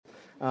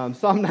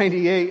Psalm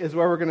 98 is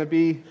where we're going to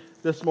be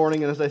this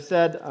morning, and as I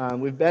said,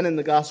 we've been in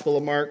the Gospel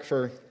of Mark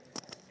for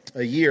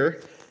a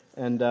year,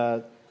 and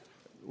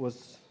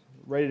was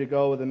ready to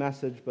go with a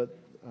message, but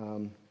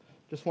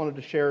just wanted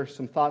to share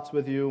some thoughts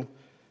with you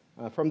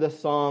from this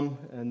psalm,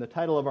 and the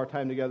title of our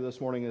time together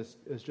this morning is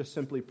just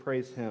simply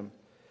Praise Him.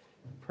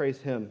 Praise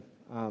Him.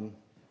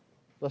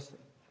 Let's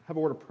have a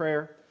word of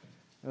prayer.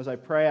 As I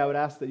pray, I would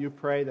ask that you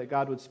pray that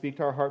God would speak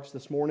to our hearts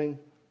this morning,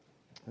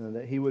 and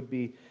that He would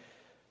be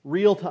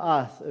real to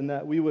us, and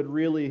that we would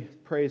really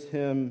praise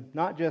Him,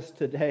 not just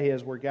today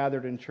as we're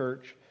gathered in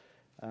church,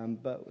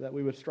 but that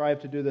we would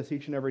strive to do this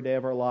each and every day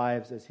of our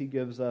lives as He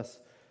gives us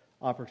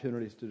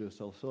opportunities to do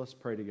so. So let's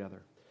pray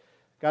together.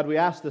 God, we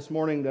ask this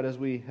morning that as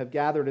we have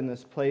gathered in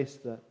this place,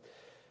 that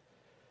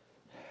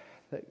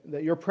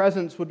your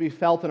presence would be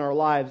felt in our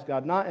lives,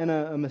 God, not in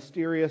a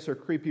mysterious or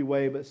creepy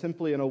way, but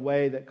simply in a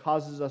way that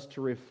causes us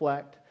to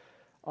reflect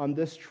on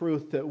this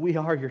truth that we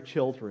are your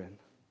children,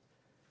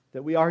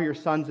 that we are your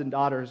sons and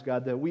daughters,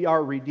 God, that we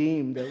are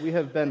redeemed, that we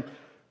have been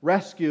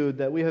rescued,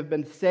 that we have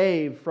been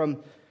saved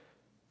from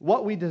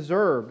what we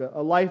deserved,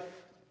 a life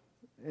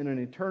in an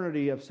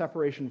eternity of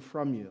separation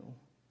from you.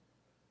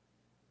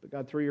 But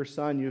God, through your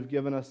Son, you've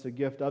given us the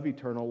gift of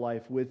eternal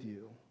life with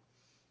you.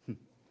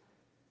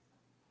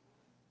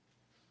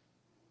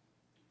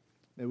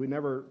 May we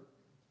never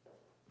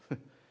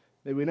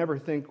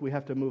think we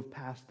have to move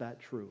past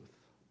that truth.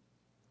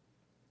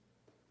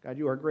 God,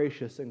 you are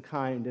gracious and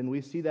kind, and we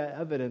see that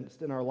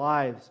evidenced in our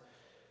lives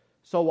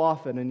so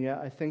often, and yet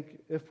I think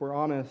if we're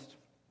honest,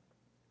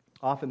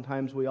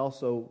 oftentimes we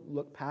also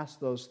look past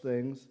those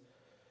things,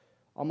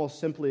 almost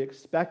simply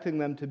expecting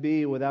them to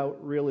be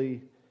without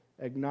really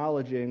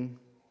acknowledging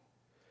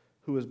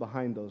who is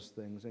behind those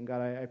things. And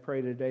God, I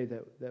pray today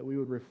that we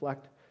would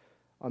reflect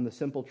on the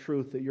simple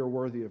truth that you're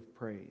worthy of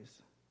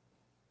praise.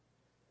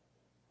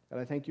 God,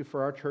 I thank you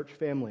for our church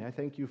family. I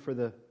thank you for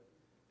the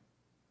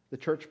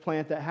church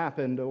plant that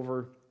happened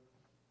over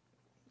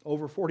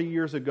 40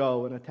 years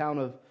ago in a town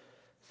of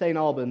St.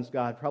 Albans,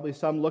 God. Probably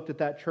some looked at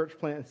that church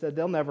plant and said,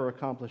 they'll never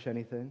accomplish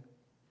anything.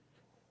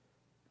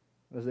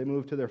 As they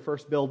moved to their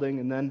first building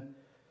and then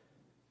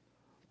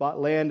bought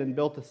land and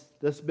built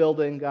this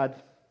building,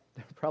 God,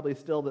 there were probably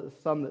still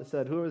some that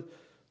said, who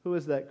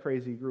is that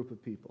crazy group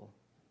of people?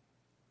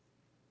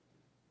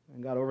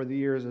 And God, over the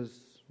years, as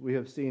we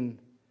have seen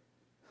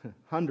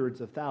hundreds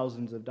of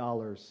thousands of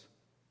dollars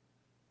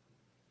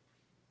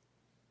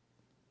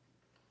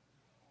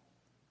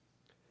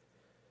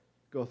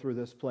go through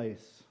this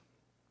place,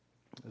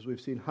 as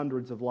we've seen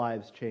hundreds of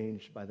lives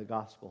changed by the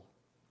gospel,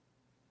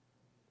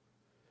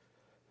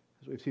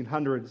 as we've seen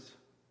hundreds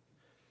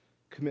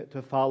commit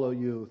to follow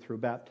you through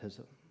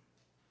baptism.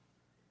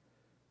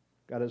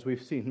 God, as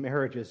we've seen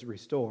marriages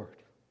restored,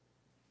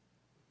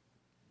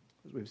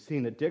 as we've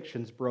seen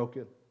addictions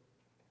broken,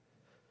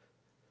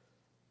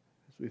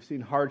 as we've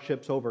seen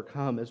hardships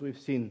overcome, as we've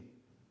seen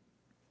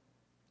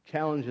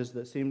challenges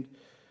that seemed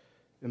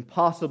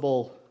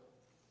impossible,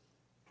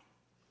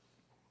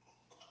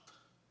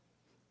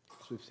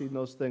 as we've seen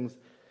those things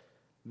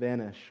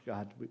vanish,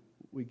 God,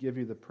 we give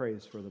you the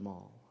praise for them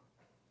all.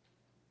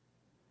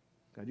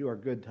 God, you are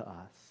good to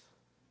us.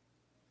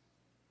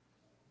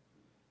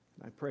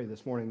 I pray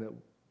this morning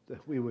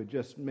that we would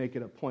just make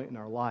it a point in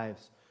our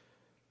lives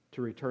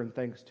to return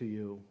thanks to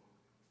you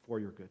for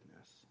your goodness.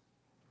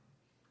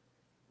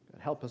 God,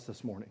 help us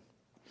this morning.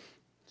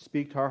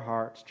 Speak to our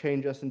hearts.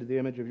 Change us into the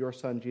image of your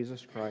Son,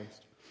 Jesus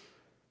Christ.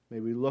 May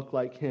we look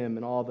like him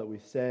in all that we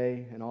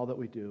say and all that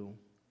we do,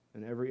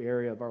 in every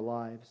area of our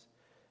lives.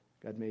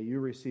 God, may you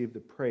receive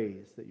the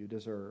praise that you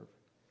deserve.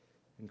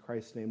 In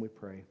Christ's name we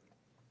pray.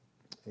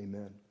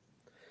 Amen.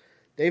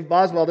 Dave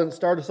Boswell didn't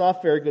start us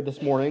off very good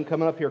this morning,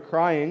 coming up here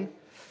crying,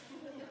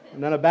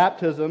 and then a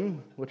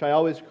baptism, which I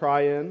always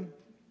cry in,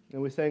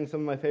 and we sang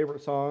some of my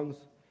favorite songs,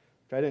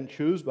 which I didn't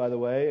choose, by the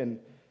way, and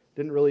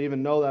didn't really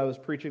even know that I was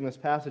preaching this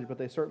passage, but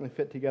they certainly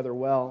fit together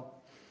well.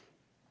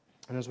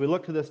 And as we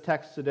look to this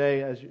text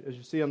today, as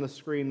you see on the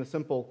screen, the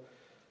simple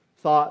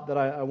thought that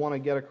I want to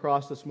get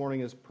across this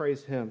morning is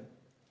praise Him.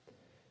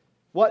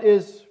 What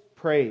is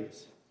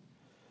praise?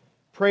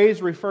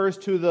 Praise refers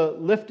to the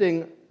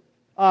lifting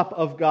up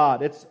of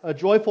God. It's a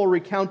joyful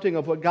recounting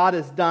of what God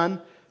has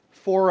done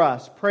for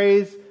us.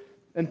 Praise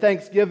and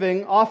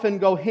thanksgiving often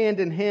go hand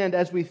in hand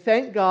as we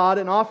thank God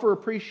and offer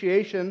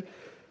appreciation,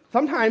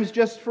 sometimes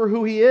just for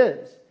who He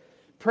is.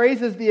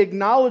 Praise is the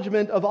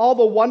acknowledgement of all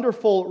the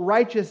wonderful,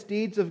 righteous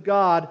deeds of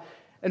God.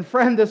 And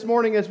friend, this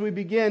morning as we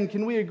begin,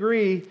 can we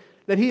agree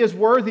that He is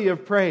worthy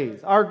of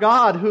praise? Our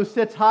God who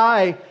sits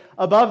high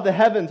above the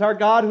heavens, our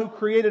God who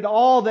created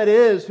all that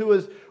is, who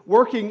is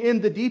working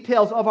in the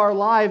details of our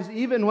lives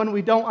even when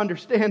we don't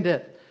understand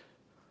it.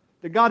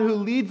 The God who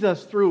leads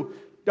us through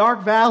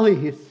dark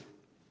valleys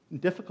and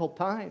difficult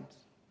times.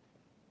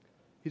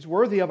 He's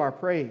worthy of our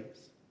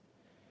praise.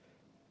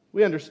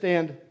 We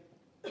understand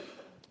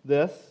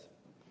this,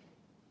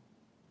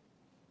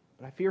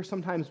 but I fear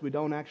sometimes we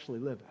don't actually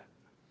live it.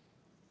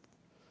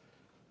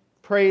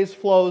 Praise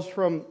flows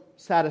from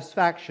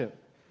satisfaction.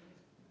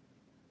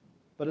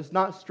 but it's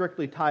not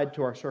strictly tied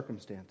to our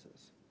circumstances.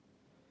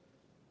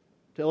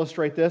 To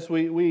illustrate this,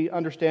 we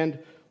understand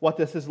what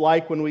this is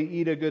like when we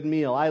eat a good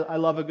meal. I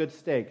love a good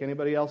steak.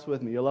 Anybody else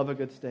with me? You love a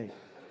good steak.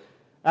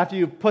 After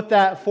you put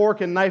that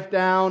fork and knife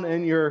down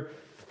and you're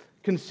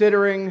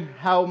considering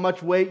how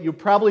much weight you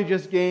probably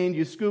just gained,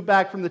 you scoot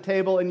back from the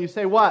table and you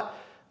say, what?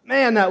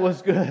 Man, that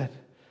was good.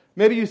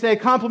 Maybe you say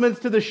compliments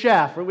to the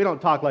chef. We don't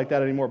talk like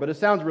that anymore, but it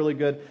sounds really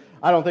good.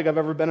 I don't think I've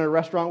ever been in a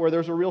restaurant where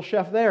there's a real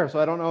chef there, so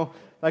I don't know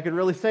if I could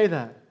really say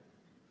that.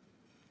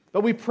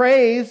 But we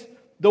praise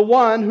the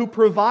one who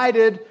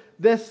provided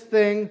this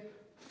thing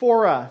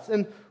for us.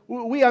 And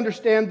we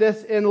understand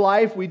this in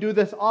life. We do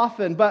this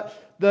often. But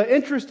the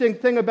interesting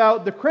thing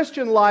about the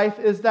Christian life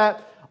is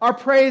that our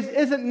praise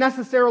isn't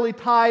necessarily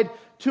tied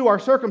to our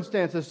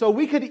circumstances. So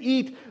we could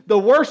eat the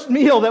worst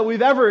meal that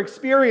we've ever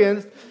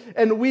experienced,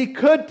 and we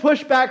could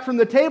push back from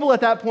the table at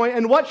that point,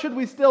 and what should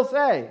we still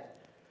say?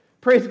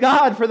 Praise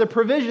God for the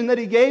provision that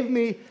He gave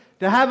me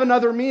to have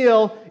another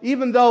meal,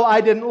 even though I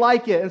didn't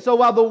like it. And so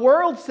while the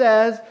world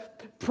says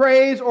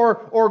praise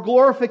or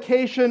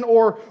glorification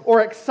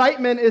or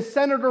excitement is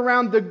centered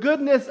around the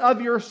goodness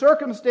of your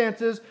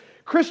circumstances,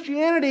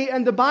 Christianity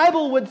and the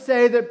Bible would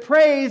say that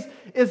praise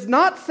is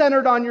not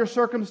centered on your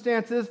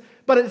circumstances,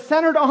 but it's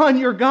centered on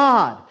your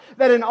God.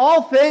 That in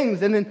all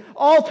things and in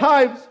all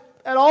times,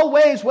 and all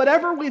ways,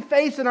 whatever we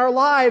face in our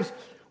lives,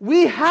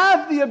 we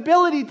have the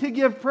ability to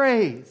give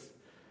praise.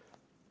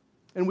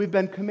 And we've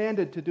been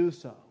commanded to do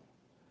so.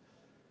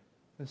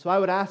 And so I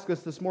would ask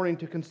us this morning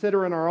to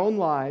consider in our own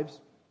lives,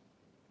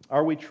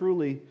 are we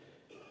truly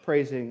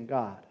praising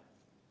God?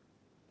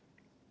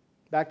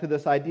 Back to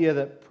this idea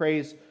that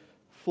praise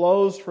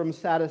flows from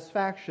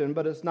satisfaction,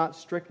 but it's not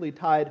strictly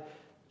tied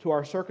to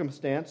our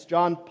circumstance.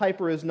 John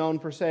Piper is known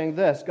for saying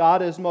this: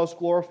 God is most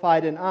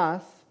glorified in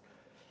us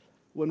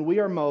when we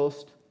are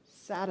most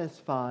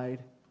satisfied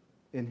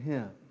in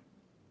Him.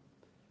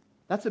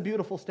 That's a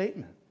beautiful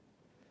statement.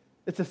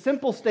 It's a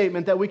simple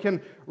statement that we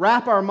can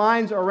wrap our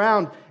minds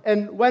around.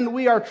 And when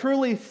we are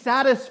truly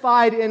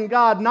satisfied in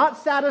God, not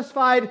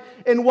satisfied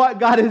in what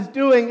God is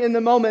doing in the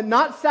moment,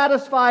 not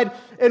satisfied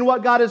in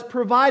what God is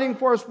providing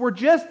for us, we're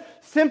just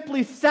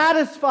simply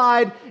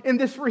satisfied in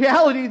this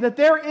reality that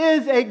there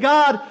is a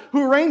God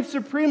who reigns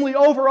supremely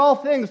over all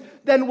things,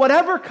 then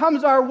whatever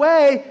comes our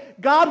way,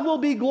 God will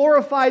be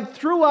glorified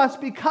through us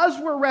because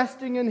we're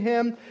resting in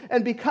Him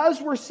and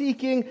because we're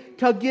seeking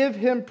to give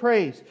Him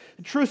praise.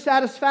 True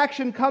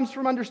satisfaction comes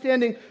from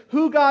understanding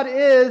who God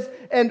is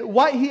and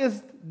what He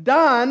has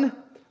done,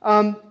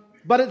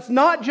 but it's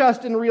not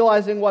just in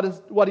realizing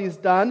what He's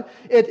done.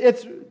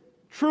 It's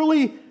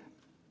truly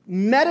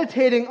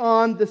meditating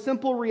on the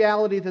simple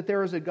reality that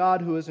there is a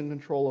God who is in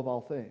control of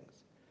all things.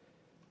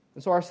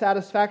 And so our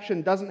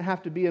satisfaction doesn't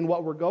have to be in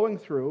what we're going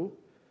through,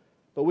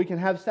 but we can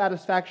have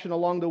satisfaction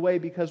along the way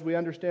because we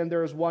understand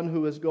there is one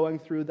who is going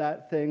through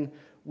that thing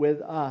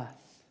with us.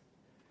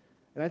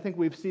 And I think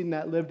we've seen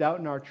that lived out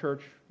in our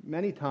church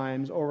many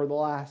times over the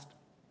last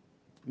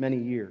many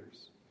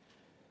years.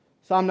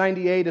 Psalm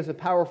 98 is a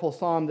powerful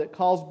psalm that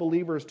calls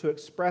believers to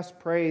express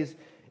praise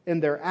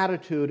in their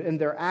attitude, in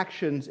their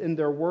actions, in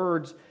their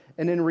words,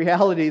 and in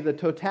reality, the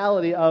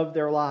totality of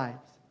their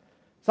lives.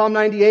 Psalm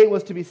 98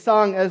 was to be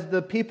sung as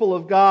the people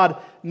of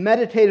God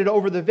meditated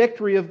over the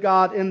victory of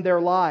God in their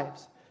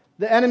lives.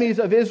 The enemies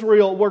of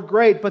Israel were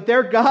great, but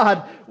their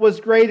God was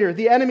greater.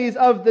 The enemies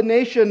of the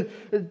nations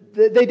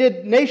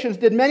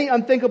did many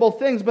unthinkable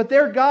things, but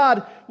their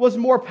God was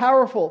more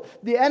powerful.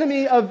 The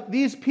enemy of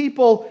these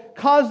people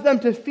caused them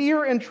to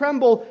fear and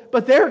tremble,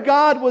 but their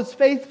God was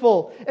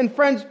faithful. And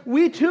friends,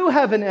 we too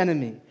have an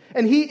enemy.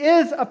 And he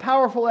is a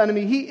powerful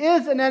enemy. He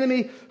is an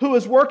enemy who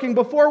is working.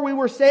 Before we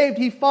were saved,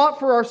 he fought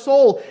for our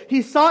soul.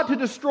 He sought to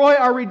destroy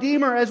our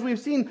Redeemer, as we've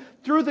seen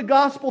through the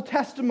gospel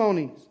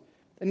testimonies.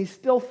 And he's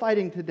still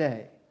fighting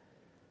today.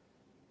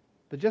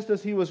 But just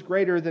as he was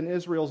greater than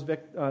Israel's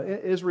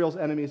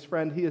enemies,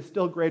 friend, he is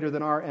still greater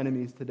than our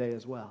enemies today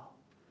as well.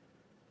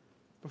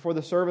 Before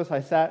the service,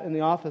 I sat in the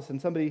office and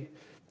somebody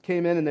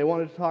came in and they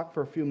wanted to talk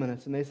for a few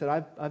minutes. And they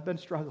said, I've been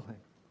struggling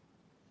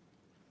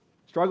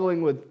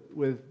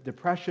with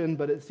depression,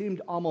 but it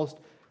seemed almost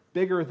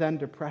bigger than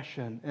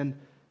depression. And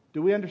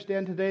do we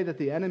understand today that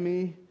the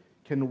enemy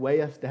can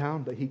weigh us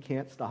down, but he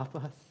can't stop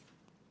us?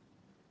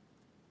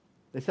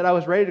 They said, I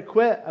was ready to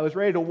quit. I was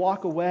ready to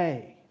walk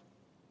away.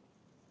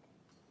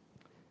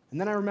 And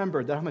then I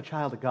remembered that I'm a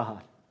child of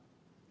God.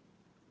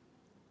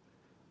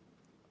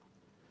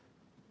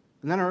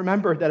 And then I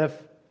remembered that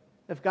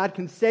if God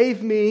can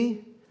save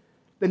me,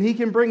 then He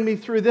can bring me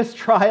through this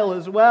trial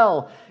as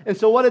well. And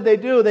so what did they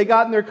do? They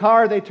got in their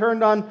car, they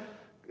turned on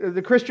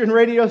the Christian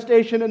radio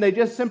station, and they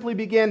just simply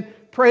began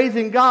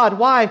praising God.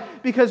 Why?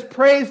 Because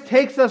praise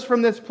takes us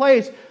from this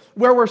place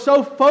where we're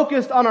so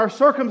focused on our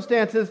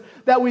circumstances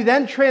that we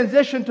then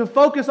transition to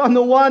focus on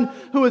the one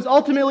who is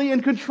ultimately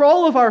in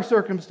control of our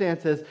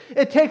circumstances.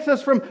 It takes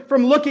us from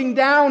looking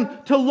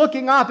down to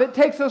looking up. It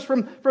takes us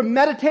from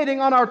meditating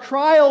on our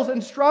trials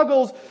and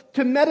struggles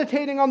to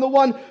meditating on the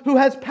one who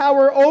has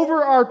power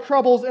over our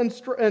troubles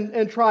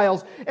and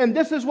trials. And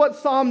this is what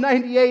Psalm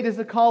 98 is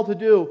a call to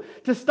do.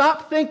 To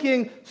stop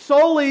thinking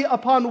solely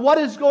upon what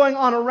is going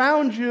on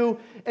around you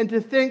and to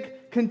think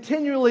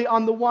continually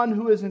on the one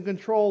who is in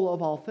control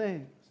of all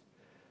things.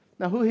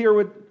 Now, who here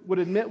would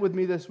admit with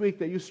me this week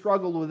that you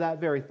struggled with that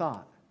very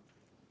thought?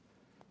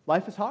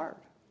 Life is hard.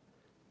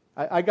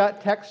 I got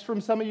texts from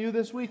some of you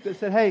this week that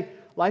said, hey,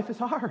 life is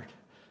hard.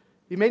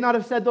 You may not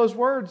have said those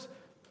words,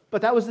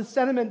 but that was the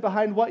sentiment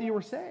behind what you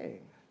were saying.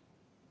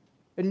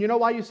 And you know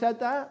why you said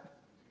that?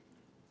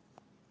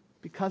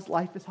 Because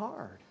life is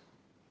hard.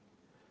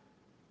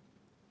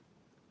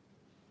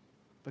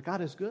 But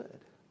God is good.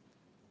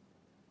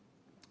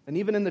 And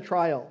even in the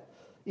trial,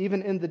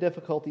 even in the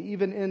difficulty,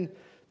 even in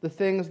the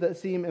things that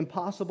seem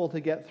impossible to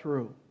get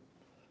through,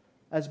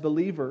 as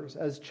believers,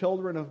 as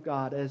children of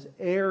God, as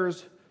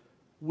heirs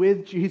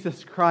with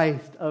Jesus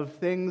Christ of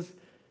things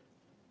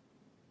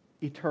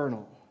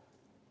eternal,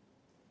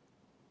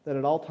 that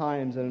at all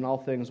times and in all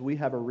things we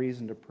have a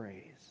reason to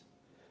praise.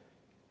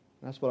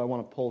 That's what I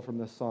want to pull from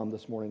this psalm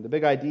this morning. The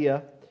big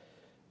idea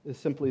is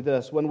simply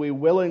this: when we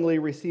willingly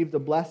receive the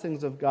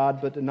blessings of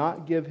God but do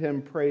not give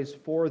Him praise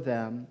for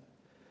them,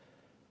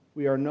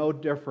 we are no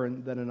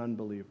different than an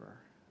unbeliever.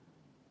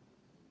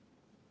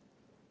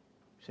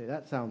 You say,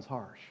 that sounds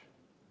harsh.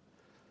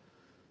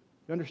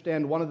 You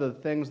understand one of the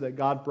things that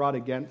God brought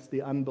against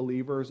the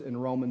unbelievers in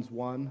Romans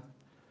 1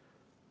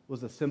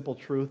 was the simple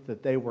truth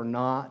that they were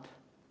not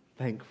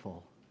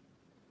thankful.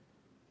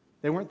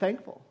 They weren't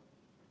thankful.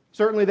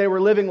 Certainly they were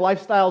living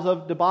lifestyles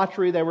of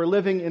debauchery. They were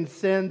living in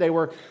sin. They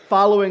were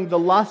following the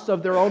lusts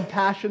of their own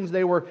passions.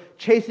 They were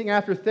chasing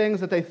after things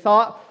that they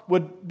thought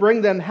would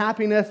bring them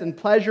happiness and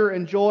pleasure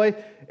and joy.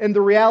 And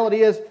the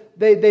reality is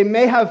they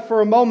may have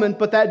for a moment,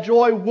 but that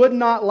joy would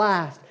not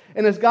last.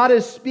 And as God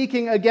is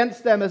speaking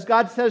against them, as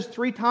God says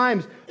 3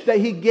 times that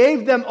He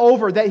gave them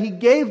over, that He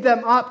gave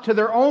them up to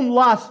their own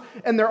lusts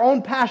and their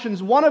own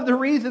passions, one of the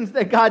reasons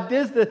that God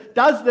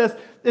does this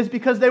is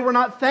because they were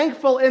not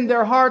thankful in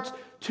their hearts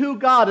to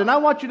God. And I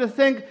want you to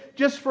think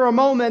just for a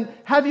moment,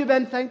 have you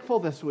been thankful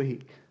this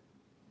week?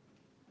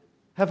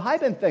 Have I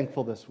been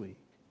thankful this week?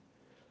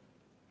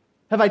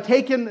 Have I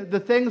taken the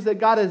things that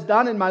God has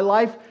done in my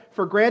life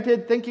for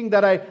granted, thinking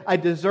that I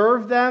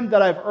deserve them,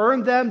 that I've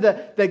earned them,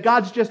 that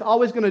God's just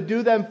always going to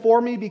do them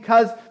for me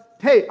because,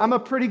 hey, I'm a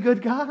pretty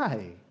good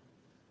guy?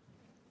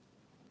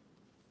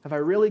 Have I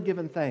really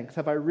given thanks?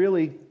 Have I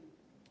really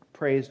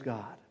praised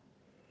God?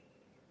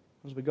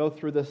 As we go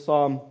through this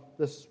psalm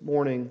this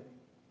morning,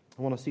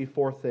 I want to see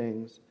 4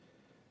 things.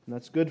 And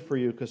that's good for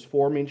you because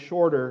 4 means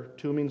shorter,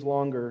 2 means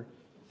longer,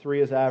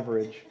 3 is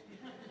average.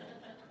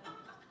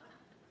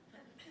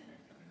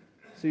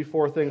 See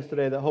 4 things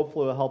today that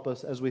hopefully will help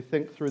us as we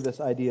think through this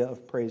idea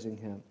of praising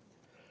Him.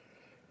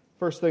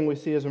 First thing we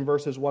see is in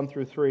verses 1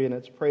 through 3, and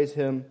it's praise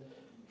Him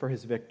for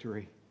His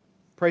victory.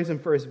 Praise Him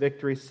for His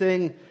victory.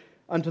 Sing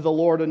unto the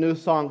Lord a new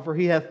song, for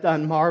He hath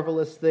done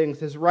marvelous things.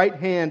 His right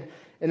hand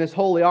and His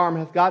holy arm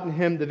hath gotten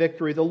Him the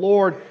victory. The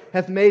Lord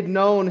hath made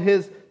known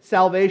His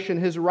salvation.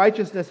 His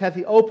righteousness hath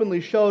He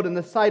openly showed in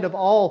the sight of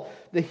all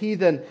the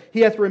heathen.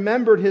 He hath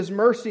remembered His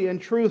mercy and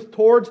truth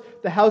towards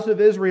the house of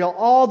Israel.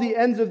 All the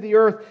ends of the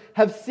earth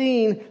have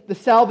seen the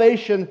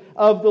salvation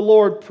of the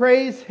Lord.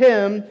 Praise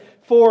Him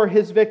for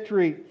His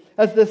victory.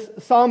 As this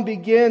psalm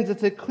begins,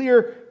 it's a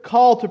clear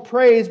call to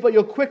praise, but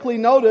you'll quickly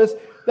notice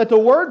that the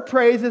word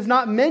praise is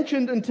not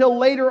mentioned until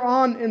later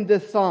on in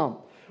this psalm.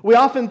 We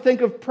often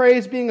think of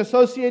praise being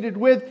associated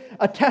with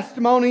a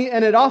testimony,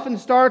 and it often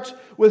starts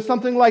with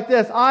something like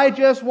this: I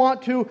just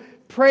want to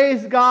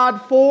praise God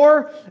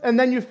for, and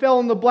then you fill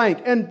in the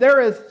blank. And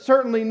there is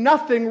certainly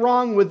nothing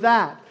wrong with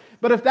that.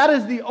 But if that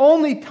is the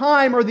only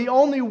time or the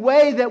only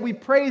way that we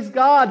praise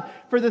God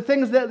for the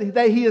things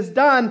that He has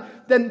done,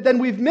 then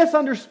we've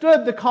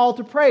misunderstood the call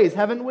to praise,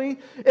 haven't we?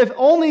 If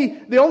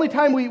the only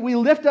time we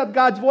lift up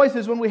God's voice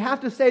is when we have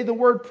to say the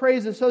word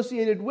praise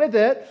associated with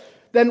it,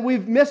 then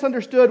we've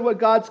misunderstood what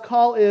God's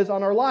call is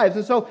on our lives.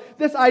 And so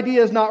this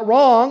idea is not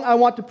wrong. I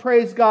want to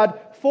praise God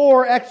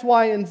for X,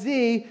 Y, and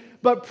Z,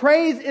 but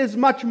praise is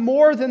much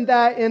more than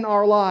that in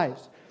our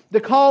lives. The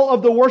call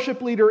of the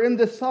worship leader in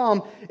this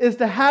psalm is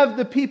to have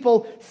the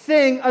people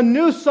sing a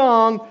new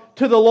song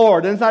to the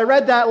Lord. And as I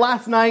read that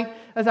last night,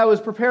 as I was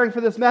preparing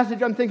for this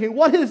message, I'm thinking,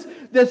 what is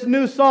this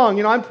new song?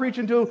 You know, I'm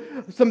preaching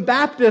to some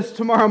Baptists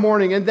tomorrow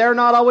morning, and they're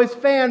not always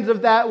fans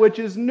of that which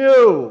is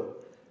new.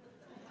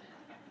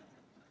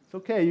 It's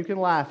okay, you can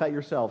laugh at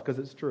yourself because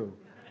it's true.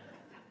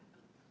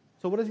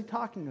 So what is he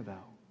talking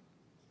about?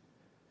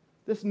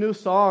 This new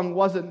song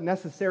wasn't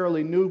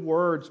necessarily new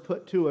words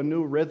put to a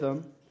new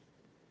rhythm.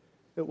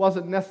 It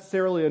wasn't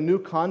necessarily a new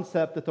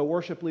concept that the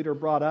worship leader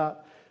brought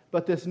up.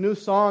 But this new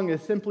song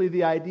is simply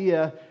the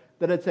idea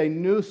that it's a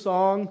new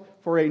song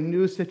for a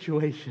new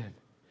situation.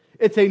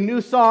 It's a new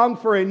song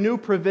for a new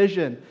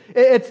provision.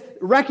 It's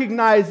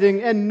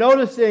recognizing and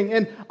noticing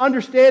and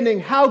understanding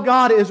how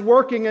God is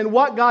working and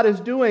what God is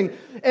doing.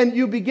 And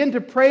you begin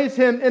to praise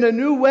Him in a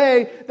new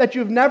way that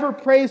you've never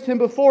praised Him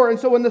before. And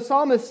so when the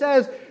psalmist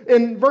says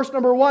in verse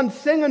number 1,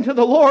 sing unto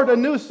the Lord a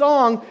new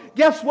song,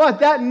 guess what?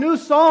 That new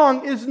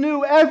song is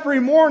new every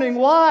morning.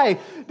 Why?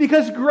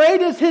 Because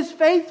great is His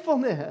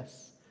faithfulness.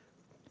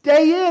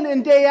 Day in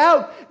and day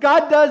out,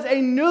 God does a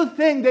new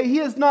thing that He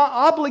is not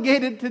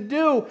obligated to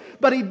do,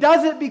 but He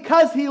does it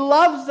because He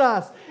loves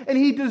us, and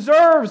He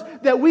deserves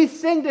that we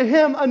sing to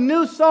Him a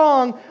new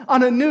song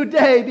on a new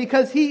day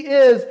because He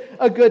is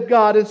a good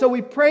God. And so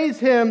we praise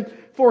Him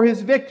for His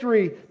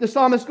victory. The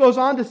psalmist goes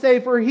on to say,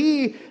 for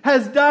He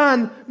has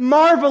done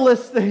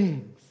marvelous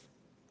things.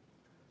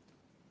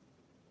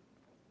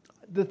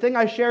 The thing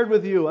I shared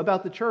with you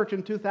about the church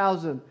in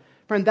 2000,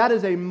 friend, that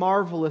is a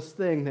marvelous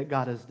thing that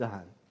God has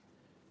done.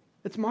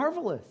 It's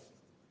marvelous.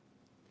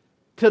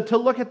 To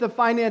look at the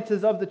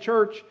finances of the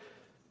church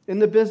in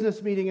the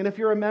business meeting, and if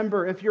you're a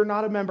member, if you're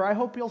not a member, I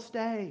hope you'll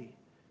stay.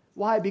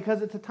 Why?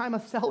 Because it's a time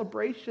of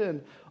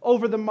celebration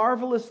over the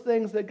marvelous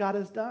things that God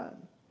has done.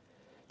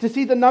 To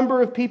see the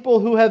number of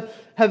people who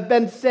have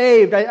been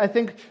saved. I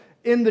think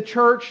in the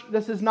church,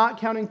 this is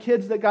not counting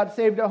kids that got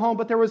saved at home,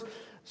 but there was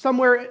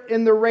somewhere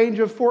in the range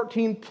of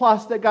 14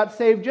 plus that got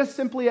saved just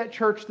simply at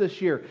church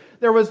this year.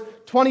 There was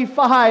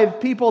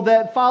 25 people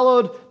that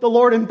followed the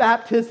Lord in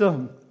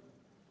baptism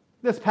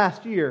this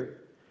past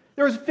year.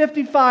 There was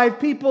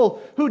 55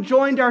 people who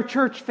joined our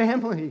church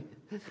family.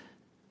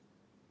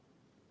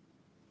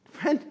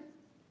 Friend,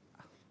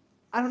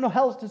 I don't know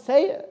how else to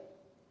say it,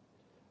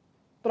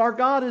 but our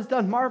God has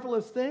done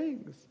marvelous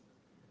things.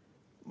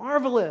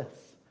 Marvelous,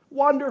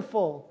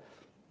 wonderful,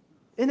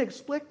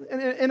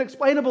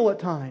 inexplainable at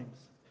times.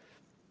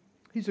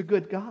 He's a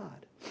good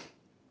God.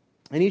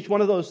 And each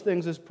one of those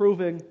things is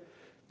proving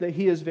that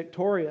He is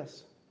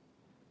victorious.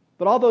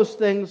 But all those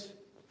things,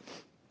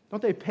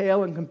 don't they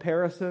pale in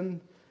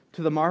comparison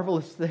to the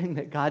marvelous thing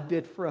that God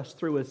did for us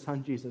through His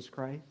Son, Jesus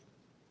Christ?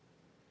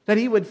 That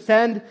He would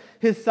send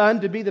His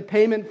Son to be the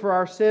payment for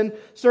our sin.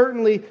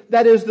 Certainly,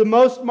 that is the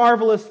most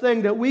marvelous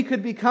thing, that we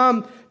could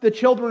become the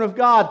children of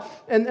God.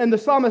 And the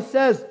psalmist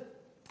says,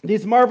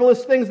 these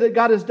marvelous things that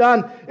God has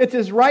done, it's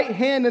His right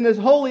hand and His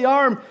holy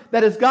arm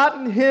that has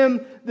gotten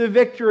Him the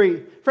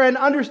victory. Friend,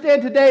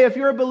 understand today, if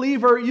you're a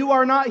believer, you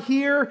are not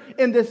here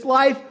in this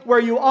life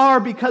where you are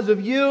because of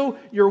you.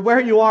 You're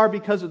where you are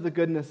because of the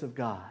goodness of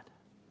God.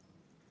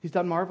 He's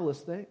done marvelous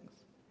things.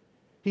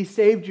 He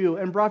saved you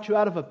and brought you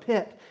out of a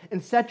pit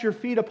and set your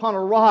feet upon a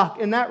rock.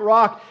 And that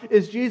rock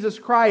is Jesus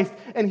Christ.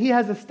 And He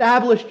has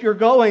established your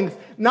goings,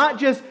 not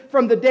just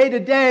from the day to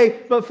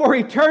day, but for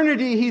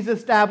eternity He's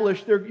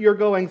established your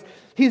goings.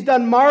 He's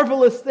done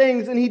marvelous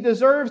things and He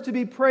deserves to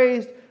be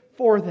praised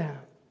for them.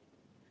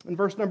 In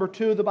verse number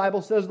 2, the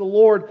Bible says, the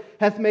Lord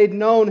hath made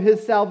known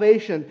His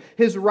salvation.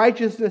 His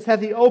righteousness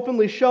hath He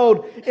openly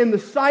showed in the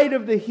sight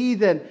of the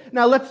heathen.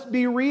 Now let's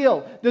be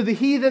real. Do the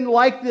heathen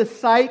like this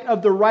sight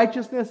of the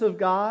righteousness of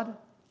God?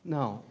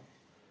 No.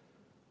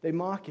 They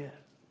mock it.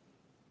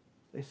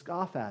 They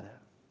scoff at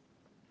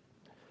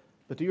it.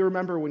 But do you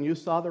remember when you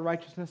saw the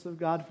righteousness of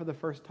God for the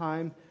first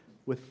time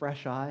with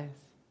fresh eyes?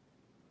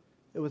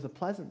 It was a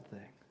pleasant thing.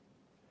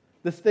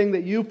 This thing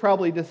that you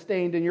probably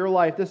disdained in your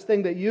life, this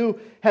thing that you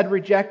had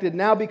rejected,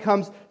 now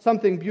becomes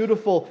something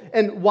beautiful.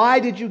 And why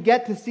did you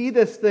get to see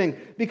this thing?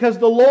 Because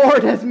the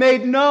Lord has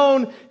made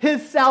known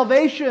His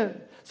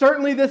salvation.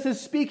 Certainly this is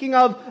speaking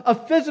of a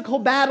physical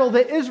battle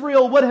that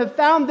Israel would have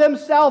found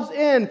themselves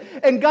in.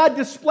 And God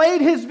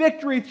displayed His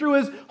victory through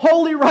His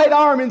holy right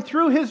arm and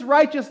through His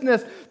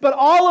righteousness. But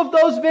all of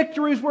those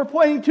victories were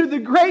pointing to the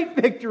great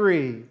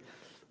victory,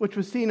 which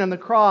was seen on the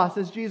cross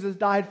as Jesus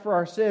died for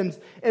our sins,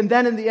 and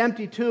then in the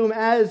empty tomb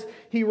as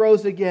He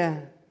rose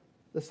again.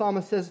 The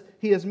psalmist says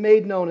He has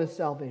made known His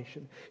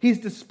salvation. He's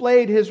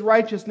displayed His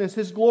righteousness,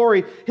 His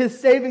glory, His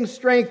saving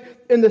strength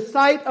in the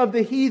sight of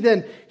the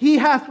heathen. He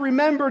hath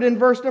remembered, in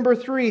verse number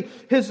 3,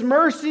 His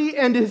mercy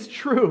and His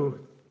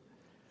truth.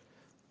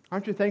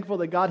 Aren't you thankful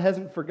that God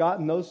hasn't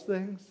forgotten those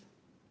things?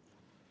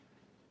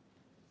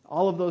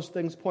 All of those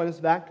things point us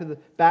back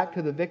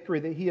to the victory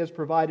that He has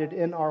provided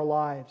in our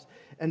lives.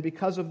 And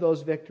because of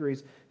those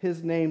victories,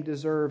 His name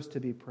deserves to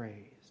be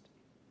praised.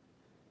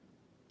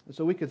 And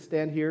so we could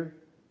stand here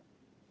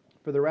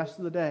for the rest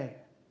of the day,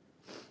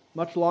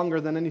 much longer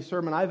than any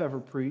sermon I've ever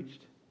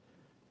preached,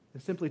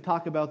 and simply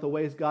talk about the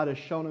ways God has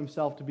shown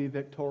Himself to be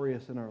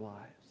victorious in our lives.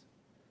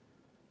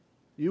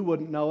 You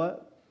wouldn't know it,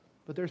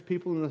 but there's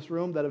people in this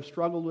room that have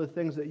struggled with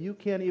things that you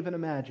can't even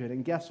imagine.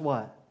 And guess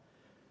what?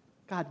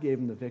 God gave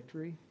them the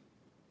victory.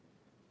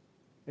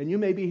 And you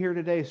may be here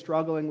today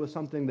struggling with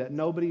something that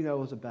nobody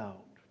knows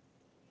about.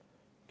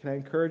 Can I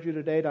encourage you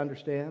today to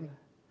understand?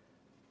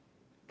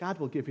 God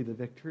will give you the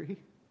victory.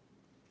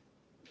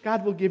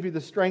 God will give you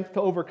the strength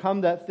to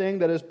overcome that thing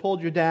that has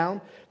pulled you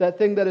down, that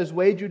thing that has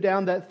weighed you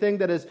down, that thing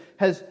that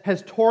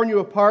has torn you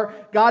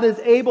apart. God is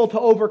able to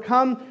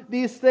overcome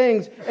these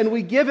things, and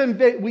we give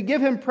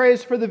Him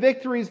praise for the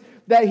victories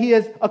that He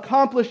has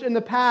accomplished in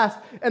the past.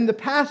 And the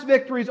past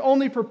victories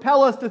only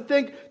propel us to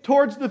think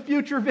towards the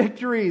future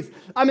victories.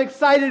 I'm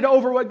excited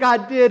over what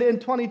God did in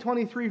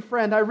 2023,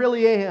 friend. I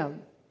really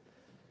am.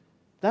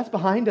 That's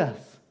behind us.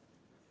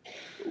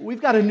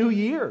 We've got a new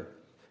year.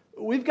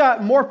 We've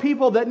got more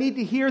people that need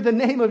to hear the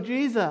name of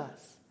Jesus.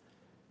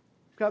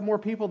 We've got more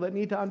people that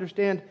need to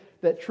understand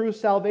that true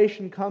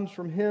salvation comes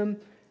from Him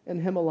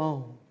and Him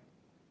alone.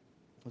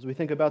 As we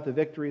think about the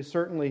victories,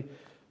 certainly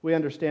we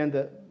understand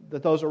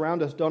that those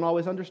around us don't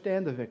always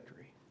understand the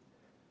victory.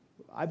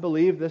 I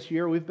believe this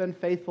year we've been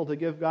faithful to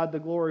give God the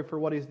glory for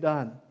what He's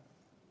done.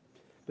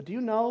 But do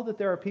you know that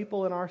there are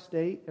people in our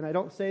state, and I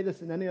don't say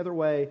this in any other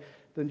way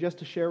than just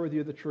to share with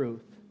you the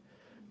truth,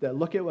 that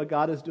look at what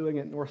God is doing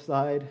at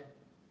Northside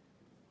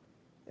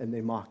and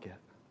they mock it.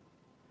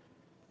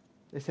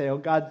 They say, oh,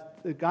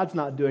 God's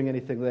not doing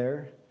anything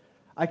there.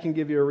 I can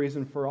give you a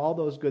reason for all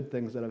those good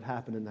things that have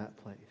happened in that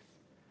place.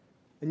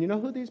 And you know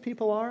who these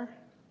people are?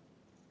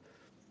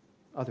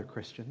 Other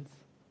Christians.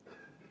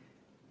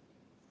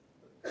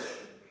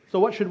 So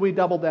what should we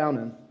double down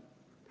in?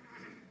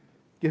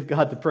 Give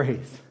God the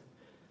praise.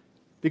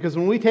 Because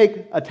when we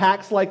take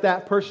attacks like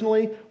that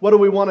personally, what do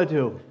we want to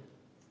do?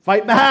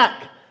 Fight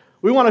back.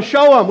 We want to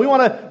show them. We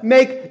want to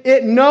make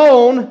it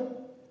known.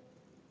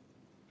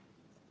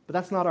 But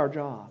that's not our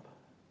job.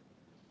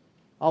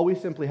 All we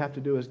simply have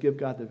to do is give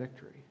God the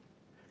victory.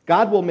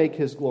 God will make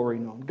His glory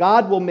known.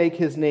 God will make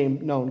His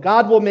name known.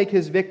 God will make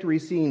His victory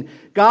seen.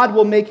 God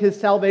will make His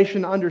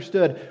salvation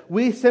understood.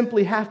 We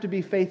simply have to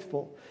be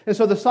faithful. And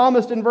so the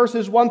psalmist in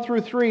verses 1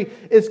 through 3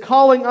 is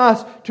calling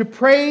us to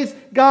praise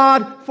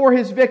God for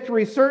His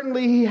victory.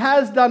 Certainly He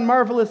has done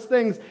marvelous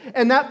things,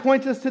 and that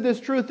points us to this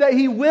truth that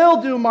He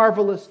will do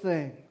marvelous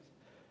things.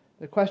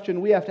 The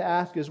question we have to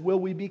ask is, will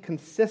we be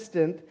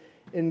consistent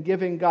in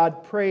giving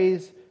God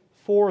praise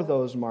for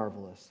those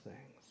marvelous things?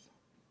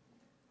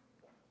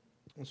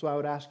 And so I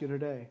would ask you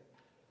today,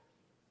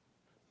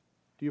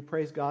 do you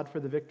praise God for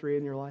the victory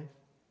in your life?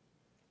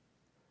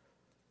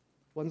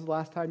 When's the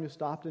last time you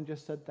stopped and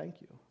just said thank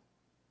you?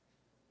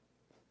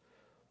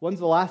 When's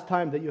the last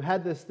time that you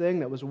had this thing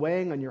that was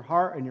weighing on your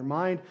heart and your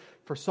mind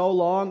for so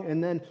long,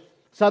 and then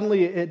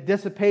suddenly it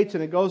dissipates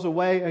and it goes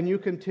away and you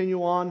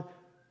continue on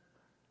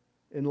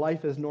in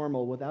life as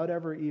normal without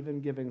ever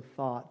even giving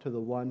thought to the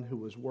one who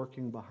was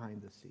working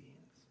behind the scenes?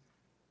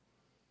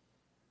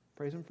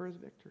 Praise Him for His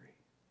victory.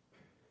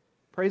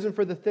 Praise Him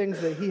for the things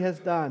that He has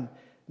done.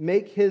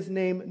 Make His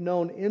name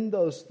known in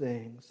those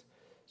things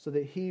so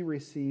that He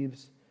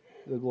receives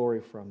the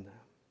glory from them.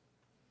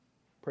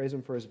 Praise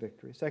Him for His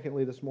victory.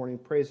 Secondly, this morning,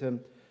 praise Him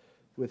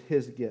with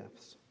His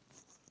gifts.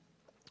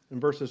 In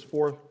verses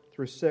 4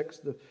 through 6,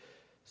 the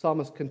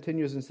psalmist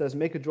continues and says,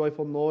 "Make a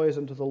joyful noise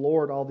unto the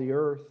Lord, all the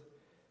earth.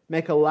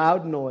 Make a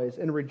loud noise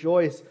and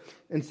rejoice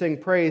and sing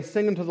praise.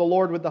 Sing unto the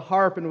Lord with the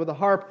harp and with the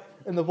harp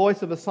and the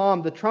voice of a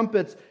psalm, the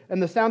trumpets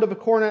and the sound of a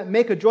cornet.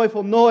 Make a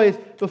joyful noise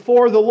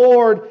before the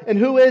Lord." And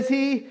who is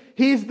He?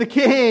 He's the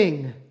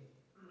King.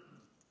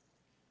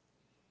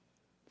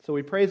 So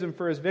we praise Him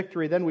for His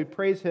victory. Then we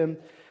praise Him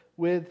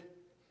with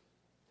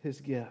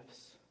His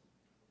gifts.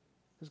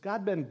 Has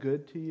God been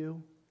good to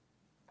you?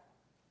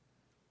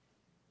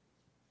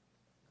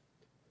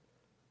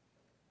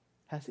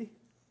 Has He?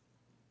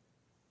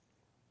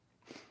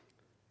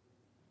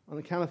 On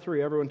the count of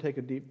 3, everyone take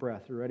a deep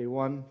breath. You ready?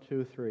 1,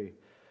 2, 3.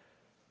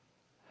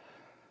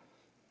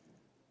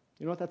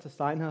 You know what that's a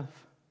sign of?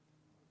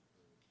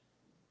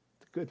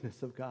 The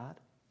goodness of God.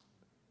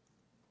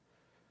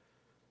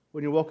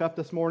 When you woke up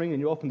this morning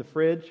and you opened the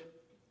fridge,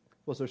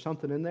 was there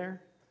something in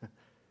there?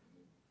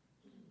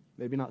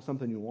 Maybe not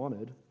something you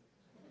wanted.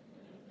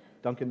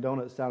 Dunkin'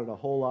 Donuts sounded a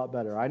whole lot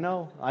better. I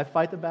know, I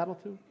fight the battle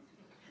too.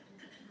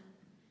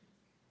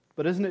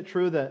 But isn't it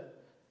true that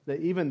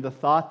even the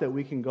thought that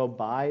we can go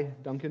buy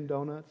Dunkin'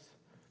 Donuts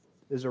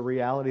is a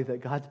reality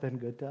that God's been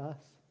good to us?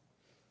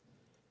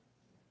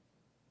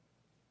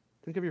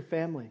 Think of your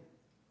family.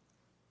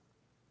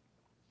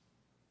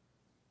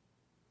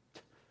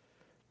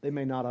 They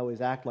may not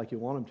always act like you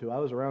want them to. I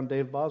was around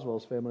Dave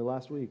Boswell's family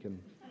last week, and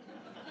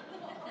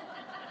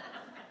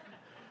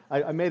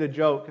I made a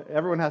joke.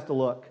 Everyone has to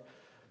look.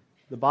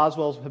 The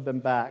Boswells have been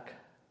back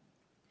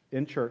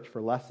in church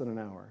for less than an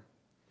hour.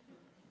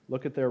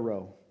 Look at their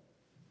row.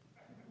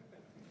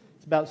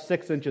 It's about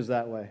 6 inches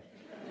that way.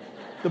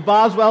 The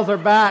Boswells are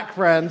back,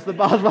 friends. The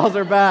Boswells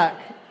are back.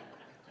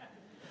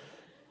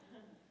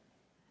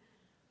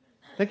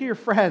 Think of your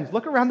friends.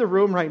 Look around the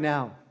room right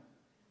now.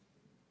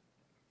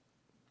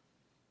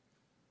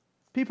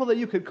 People that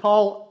you could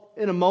call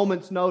in a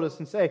moment's notice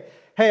and say,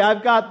 "Hey,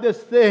 I've got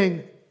this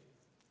thing.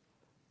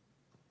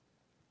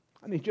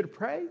 I need you to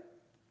pray."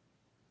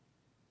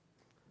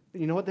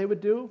 And you know what they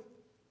would do?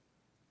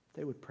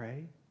 They would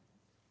pray.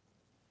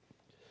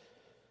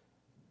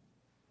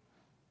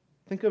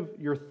 Think of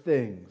your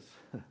things.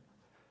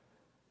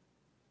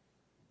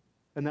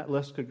 And that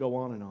list could go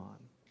on and on.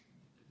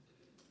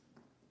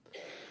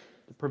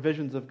 The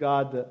provisions of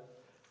God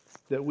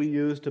that we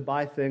use to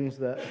buy things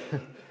that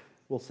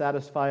will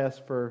satisfy us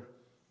for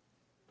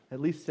at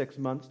least 6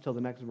 months till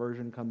the next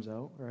version comes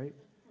out, right?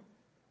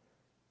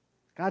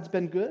 God's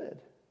been good.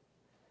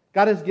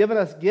 God has given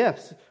us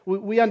gifts.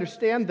 We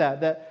understand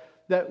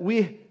that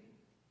we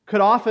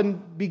could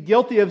often be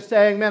guilty of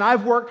saying, man,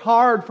 I've worked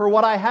hard for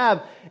what I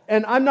have.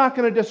 And I'm not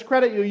going to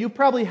discredit you. You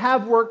probably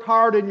have worked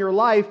hard in your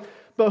life,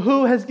 but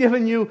who has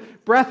given you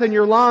breath in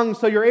your lungs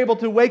so you're able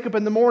to wake up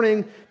in the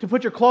morning to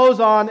put your clothes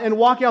on and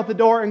walk out the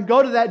door and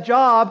go to that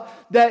job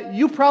that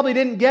you probably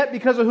didn't get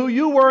because of who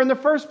you were in the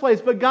first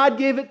place, but God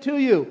gave it to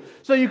you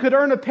so you could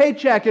earn a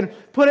paycheck and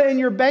put it in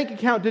your bank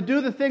account to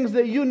do the things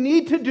that you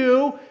need to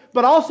do,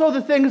 but also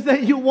the things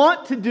that you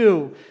want to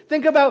do.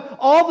 Think about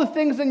all the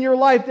things in your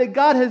life that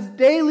God has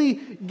daily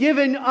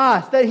given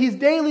us, that He's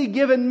daily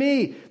given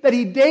me, that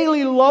He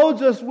daily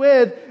loads us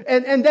with,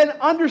 and then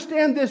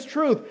understand this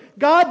truth.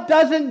 God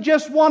doesn't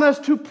just want us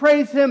to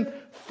praise Him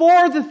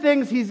for the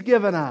things He's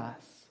given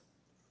us.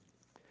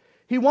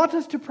 He wants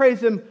us to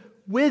praise Him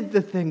with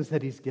the things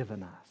that He's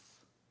given us.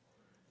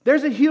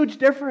 There's a huge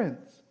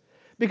difference.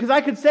 Because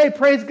I could say,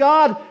 praise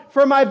God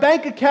for my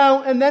bank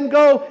account and then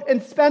go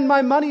and spend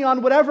my money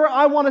on whatever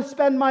I want to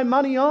spend my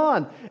money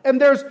on. And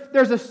there's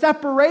a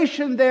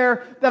separation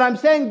there that I'm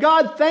saying,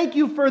 God, thank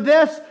you for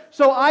this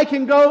so I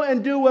can go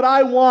and do what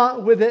I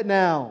want with it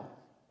now.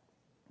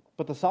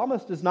 But the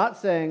psalmist is not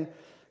saying,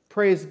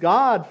 praise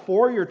God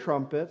for your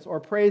trumpets or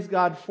praise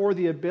God for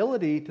the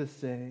ability to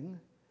sing.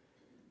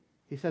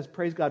 He says,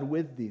 praise God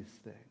with these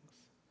things.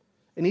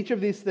 And each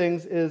of these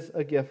things is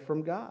a gift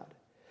from God.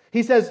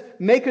 He says,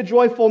 make a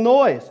joyful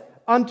noise.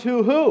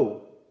 Unto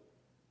who?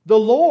 The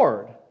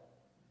Lord.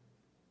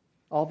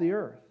 All the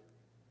earth.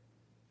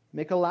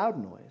 Make a loud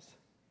noise.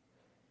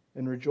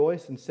 And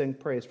rejoice and sing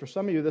praise. For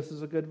some of you, this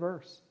is a good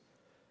verse.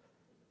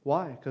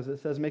 Why? Because it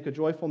says, make a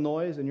joyful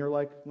noise, and you're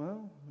like,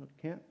 well,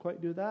 I can't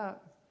quite do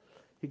that.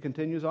 He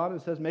continues on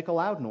and says, make a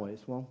loud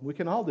noise. Well, we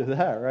can all do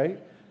that, right?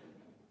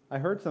 I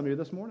heard some of you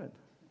this morning.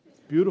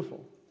 It's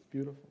beautiful. It's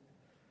beautiful.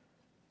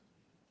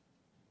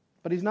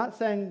 But he's not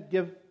saying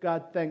give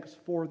God thanks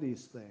for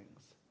these things.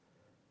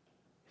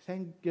 He's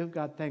saying give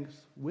God thanks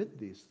with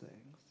these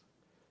things.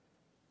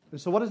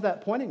 And so what is that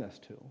pointing us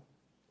to?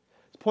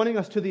 It's pointing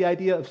us to the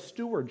idea of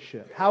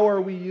stewardship. How are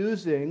we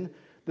using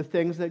the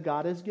things that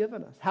God has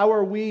given us? How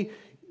are we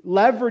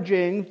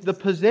leveraging the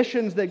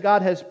positions that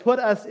God has put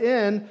us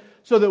in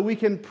so that we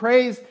can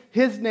praise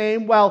His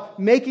name while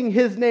making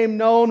His name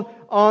known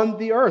on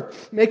the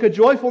earth? Make a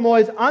joyful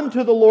noise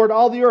unto the Lord,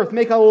 all the earth.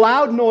 Make a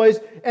loud noise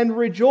and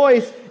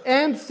rejoice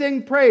and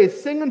sing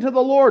praise. Sing unto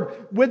the Lord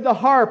with the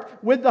harp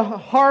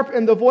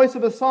and the voice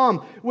of a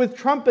psalm, with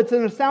trumpets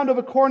and the sound of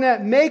a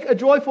cornet. Make a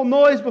joyful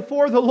noise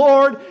before the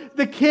Lord,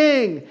 the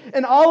King.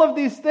 And all of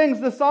these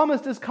things, the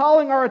psalmist is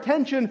calling our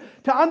attention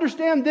to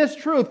understand this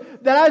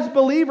truth, that as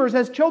believers,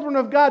 as children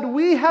of God,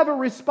 we have a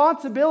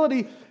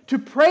responsibility to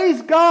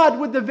praise God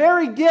with the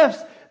very gifts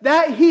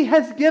that He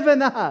has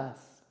given us.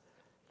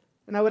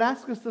 And I would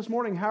ask us this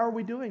morning, how are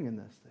we doing in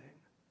this thing?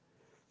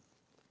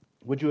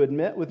 Would you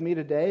admit with me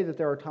today that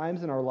there are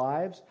times in our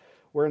lives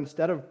where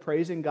instead of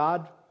praising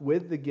God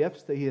with the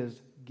gifts that He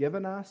has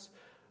given us,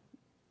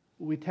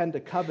 we tend to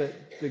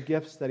covet the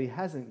gifts that He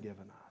hasn't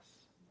given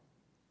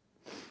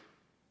us?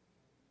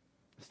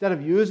 Instead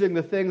of using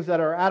the things that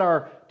are at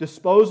our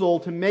disposal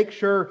to make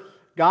sure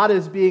God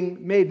is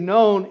being made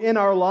known in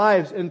our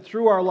lives and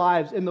through our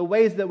lives in the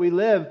ways that we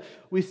live,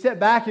 we sit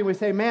back and we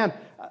say, man,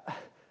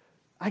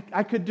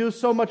 I could do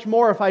so much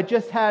more if I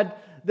just had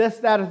this,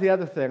 that, or the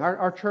other thing.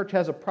 Our church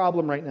has a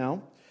problem right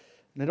now,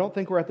 and I don't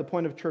think we're at the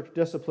point of church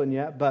discipline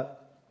yet,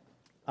 but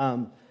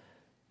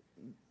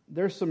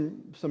there's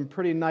some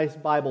pretty nice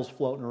Bibles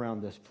floating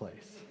around this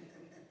place.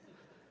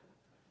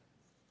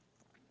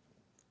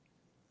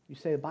 You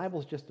say, the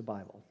Bible's just a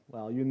Bible.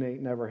 Well, you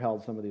never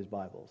held some of these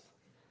Bibles.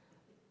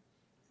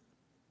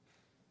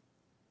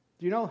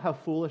 Do you know how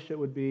foolish it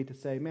would be to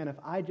say, man, if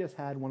I just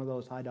had one of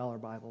those high-dollar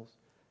Bibles,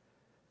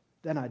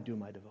 then I'd do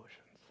my devotions.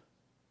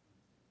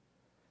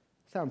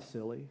 Sounds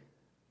silly.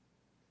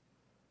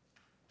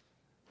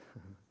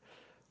 I'm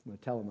going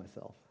to tell it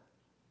myself.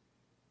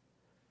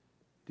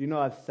 Do you know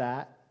I've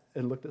sat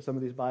and looked at some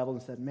of these Bibles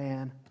and said,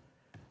 man,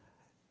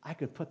 I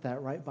could put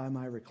that right by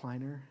my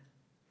recliner,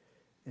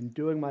 and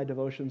doing my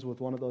devotions with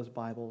one of those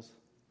Bibles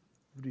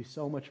would be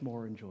so much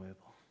more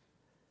enjoyable.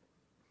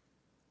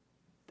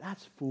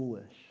 That's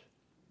foolish.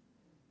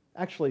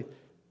 Actually,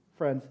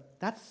 friends,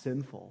 that's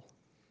sinful.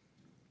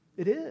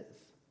 It is.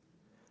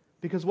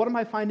 Because what am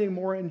I finding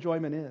more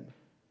enjoyment in?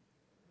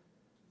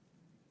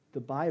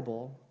 The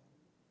Bible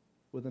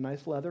with a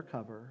nice leather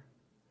cover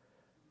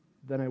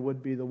than I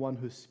would be the one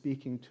who's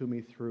speaking to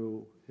me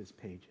through his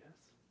pages.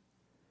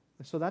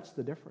 And so that's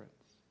the difference.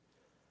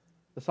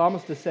 The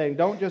psalmist is saying,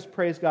 don't just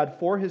praise God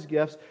for His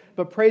gifts,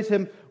 but praise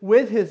Him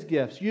with His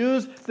gifts.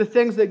 Use the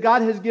things that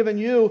God has given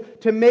you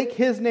to make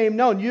His name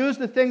known. Use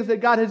the things that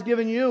God has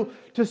given you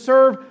to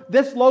serve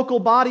this local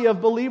body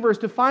of believers,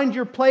 to find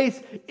your place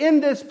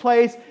in this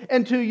place,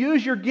 and to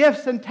use your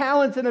gifts and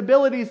talents and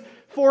abilities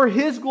for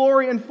His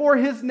glory and for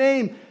His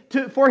name,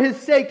 for His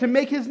sake, to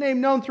make His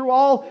name known through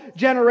all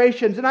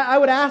generations. And I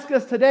would ask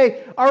us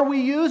today, are we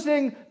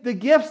using the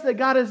gifts that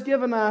God has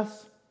given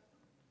us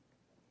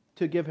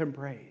to give Him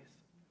praise?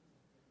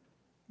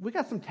 We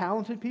got some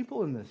talented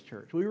people in this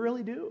church. We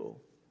really do.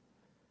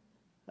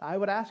 I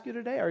would ask you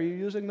today, are you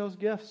using those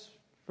gifts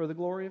for the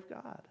glory of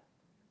God?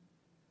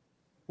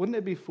 Wouldn't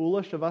it be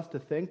foolish of us to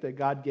think that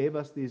God gave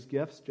us these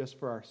gifts just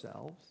for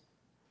ourselves?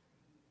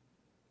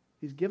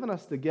 He's given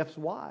us the gifts.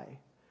 Why?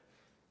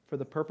 For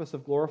the purpose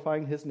of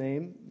glorifying His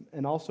name,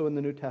 and also in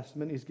the New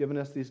Testament, He's given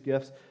us these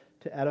gifts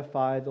to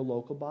edify the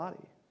local body.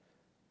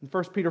 In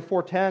 1 Peter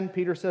 4:10,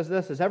 Peter says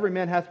this, as every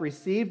man hath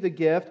received the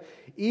gift,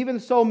 even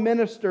so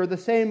minister the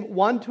same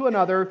one to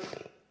another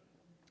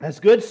as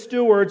good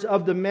stewards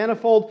of the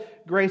manifold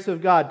grace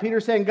of God.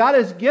 Peter's saying God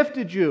has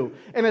gifted you,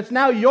 and it's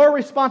now your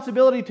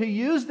responsibility to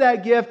use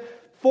that gift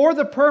for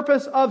the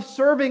purpose of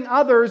serving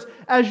others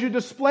as you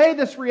display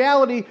this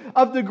reality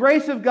of the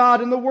grace of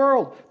God in the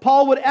world.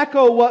 Paul would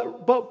echo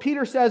what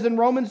Peter says in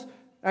Romans.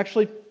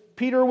 Actually,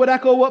 Peter would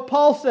echo what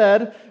Paul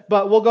said,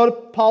 but we'll go to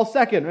Paul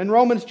second. In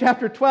Romans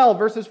chapter 12,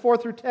 verses 4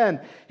 through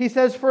 10, he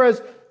says, for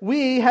as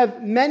we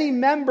have many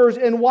members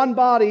in one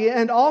body,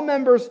 and all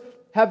members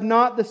have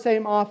not the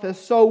same office,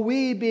 so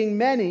we, being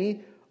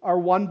many, are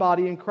one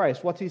body in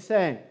Christ. What's he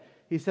saying?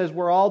 He says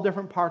we're all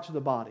different parts of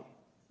the body.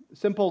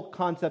 Simple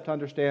concept to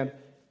understand.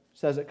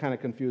 Says it kind of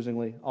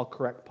confusingly. I'll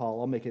correct Paul.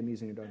 I'll make it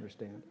easier to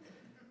understand.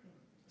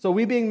 So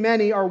we, being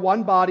many, are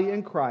one body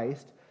in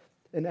Christ,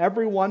 and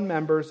every one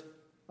members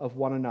of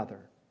one another.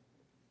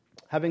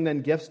 Having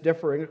then gifts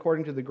differing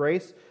according to the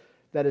grace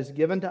that is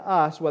given to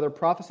us, whether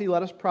prophecy,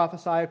 let us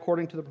prophesy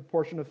according to the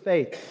proportion of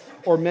faith,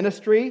 or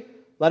ministry,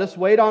 let us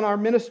wait on our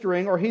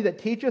ministering, or he that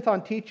teacheth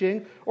on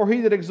teaching, or he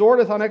that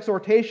exhorteth on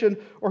exhortation,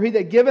 or he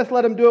that giveth,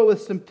 let him do it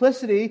with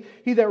simplicity,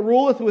 he that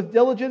ruleth with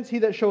diligence, he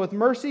that showeth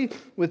mercy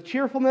with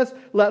cheerfulness.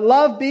 Let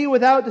love be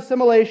without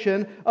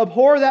dissimulation.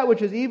 Abhor that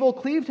which is evil,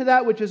 cleave to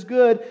that which is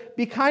good.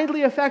 Be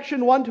kindly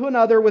affectioned one to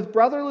another with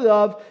brotherly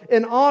love,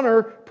 in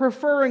honor,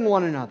 preferring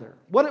one another.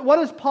 What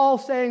is Paul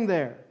saying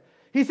there?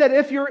 He said,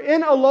 if you're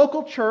in a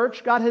local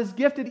church, God has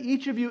gifted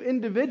each of you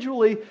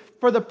individually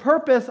for the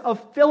purpose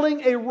of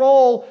filling a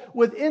role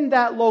within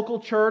that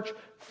local church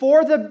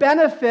for the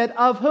benefit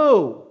of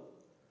who?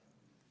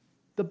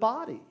 The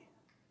body.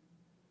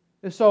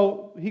 And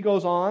so he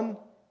goes on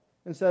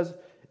and says,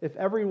 if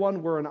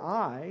everyone were an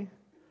eye,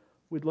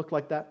 we'd look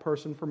like that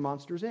person from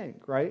Monsters,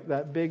 Inc., right?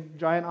 That big,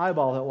 giant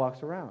eyeball that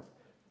walks around.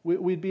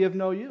 We'd be of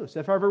no use.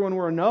 If everyone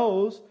were a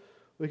nose,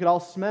 we could all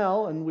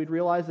smell and we'd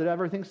realize that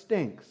everything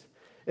stinks.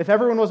 If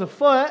everyone was a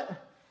foot,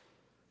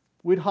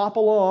 we'd hop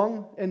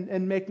along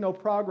and make no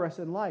progress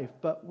in life.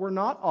 But we're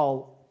not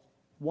all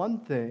one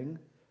thing.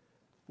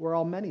 We're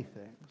all many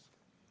things.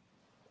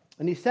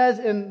 And he says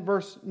in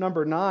verse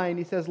number 9,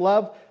 he says,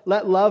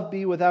 let love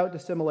be without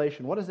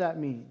dissimulation. What does that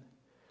mean?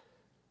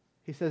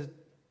 He says,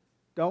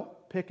 don't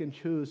pick and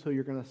choose who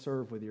you're going to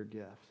serve with your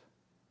gift.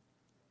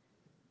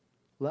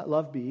 Let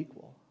love be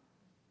equal.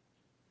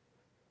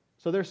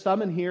 So there's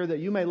some in here that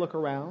you may look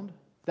around,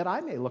 that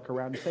I may look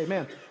around and say,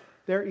 man,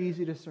 they're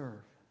easy to serve.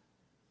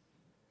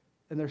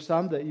 And there's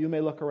some that you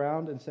may look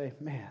around and say,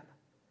 man,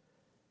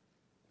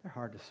 they're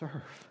hard to serve.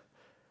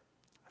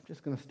 I'm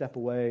just going to step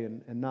away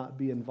and not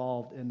be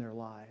involved in their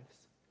lives.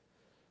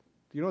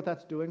 Do you know what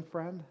that's doing,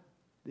 friend?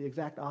 The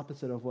exact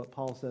opposite of what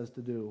Paul says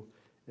to do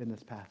in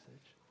this passage.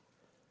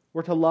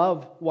 We're to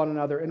love one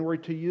another, and we're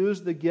to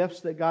use the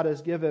gifts that God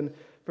has given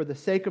for the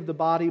sake of the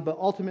body, but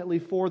ultimately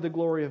for the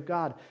glory of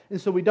God. And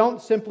so we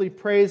don't simply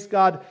praise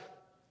God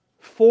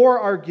for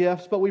our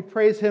gifts, but we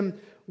praise Him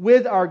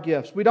with our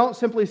gifts. We don't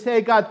simply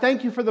say, God,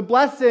 thank you for the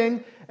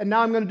blessing, and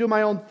now I'm going to do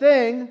my own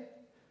thing.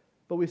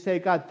 But we say,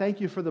 God, thank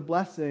you for the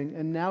blessing,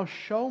 and now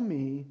show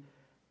me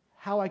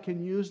how I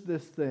can use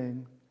this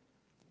thing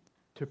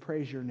to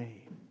praise your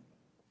name.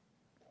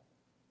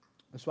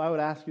 So I would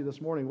ask you this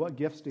morning, what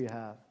gifts do you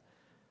have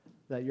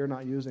that you're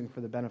not using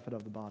for the benefit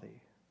of the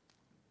body?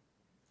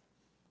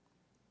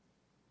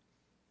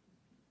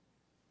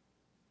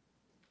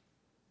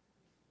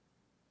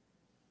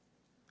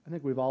 I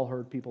think we've all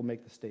heard people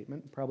make the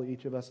statement. Probably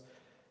each of us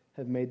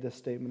have made this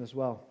statement as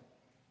well.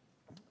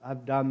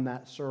 I've done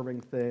that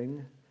serving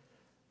thing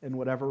in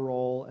whatever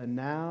role, and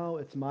now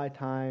it's my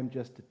time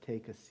just to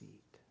take a seat.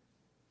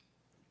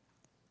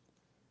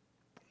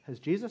 Has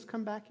Jesus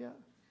come back yet?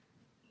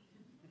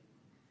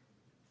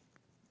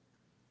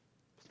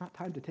 It's not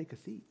time to take a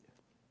seat.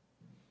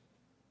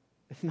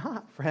 It's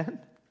not, friend.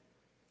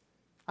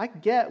 I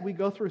get we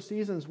go through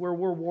seasons where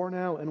we're worn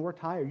out and we're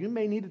tired. You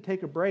may need to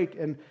take a break,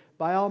 and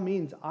by all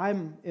means,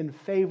 I'm in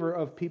favor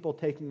of people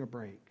taking a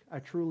break. I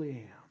truly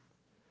am.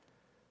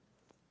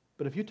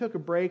 But if you took a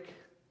break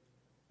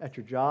at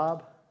your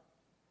job,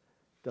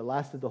 that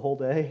lasted the whole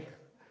day,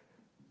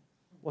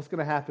 what's going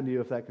to happen to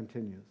you if that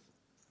continues?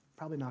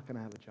 Probably not going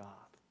to have a job.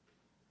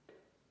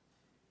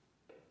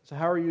 So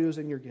how are you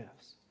using your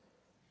gifts?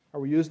 Are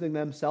we using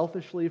them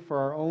selfishly for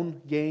our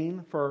own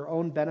gain, for our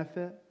own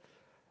benefit?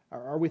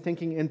 Are we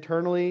thinking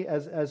internally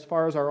as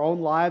far as our own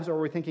lives, or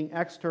are we thinking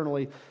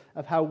externally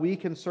of how we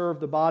can serve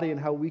the body and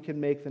how we can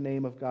make the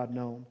name of God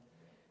known?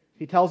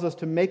 He tells us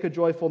to make a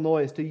joyful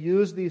noise, to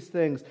use these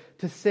things,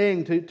 to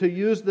sing, to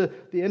use the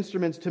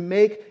instruments, to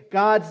make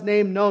God's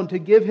name known, to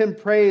give Him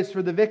praise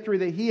for the victory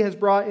that He has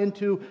brought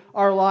into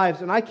our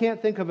lives. And I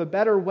can't think of a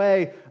better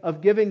way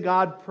of giving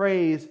God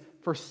praise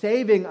for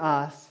saving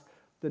us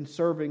than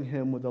serving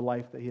Him with the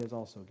life that He has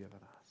also given us.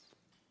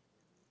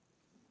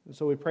 And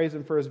so we praise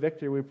Him for His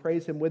victory. We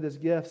praise Him with His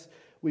gifts.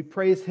 We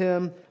praise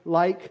Him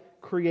like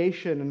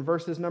creation. In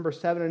verses number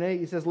 7 and 8,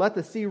 He says, "Let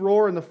the sea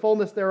roar in the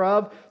fullness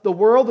thereof, the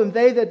world and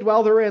they that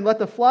dwell therein. Let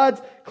the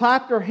floods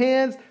clap their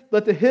hands.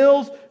 Let the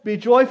hills be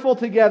joyful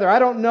together." I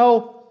don't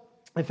know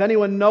if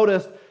anyone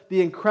noticed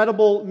the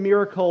incredible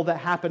miracle that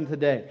happened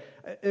today.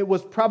 It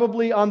was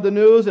probably on the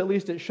news, at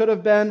least it should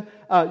have been.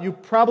 You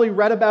probably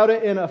read about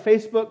it in a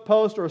Facebook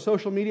post or a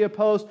social media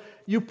post.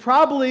 You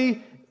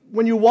probably,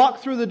 when you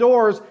walked through the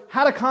doors,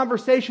 had a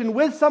conversation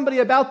with somebody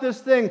about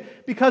this thing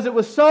because it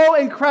was so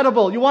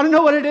incredible. You want to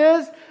know what it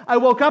is? I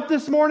woke up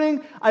this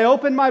morning, I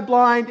opened my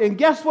blind, and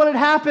guess what had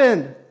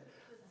happened?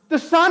 The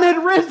sun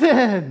had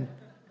risen.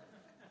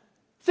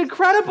 It's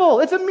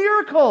incredible. It's a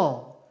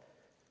miracle.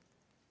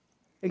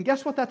 And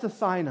guess what that's a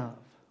sign of?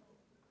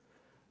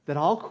 That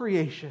all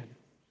creation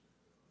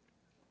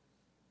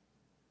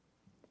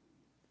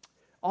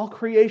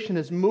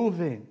is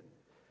moving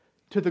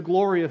to the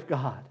glory of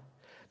God.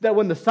 That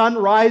when the sun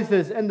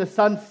rises and the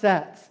sun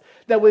sets,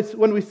 that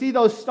when we see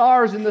those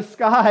stars in the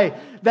sky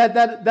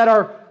that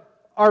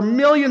are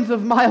millions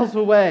of miles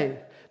away,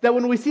 that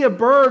when we see a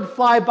bird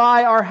fly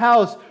by our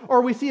house,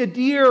 or we see a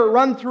deer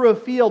run through a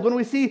field, when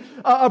we see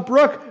a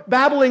brook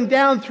babbling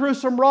down through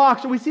some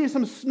rocks, or we see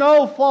some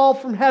snow fall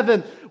from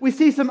heaven, we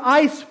see some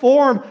ice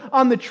form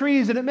on the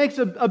trees, and it makes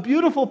a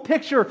beautiful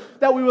picture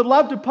that we would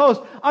love to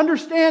post.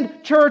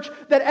 Understand, church,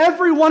 that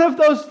every one of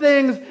those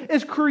things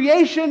is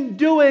creation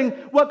doing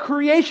what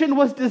creation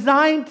was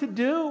designed to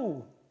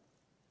do.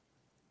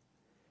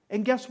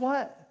 And guess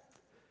what?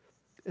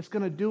 It's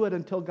going to do it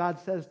until God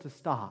says to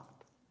stop.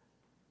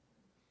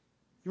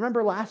 You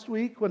remember last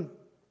week when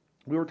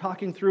we were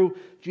talking through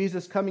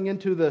Jesus coming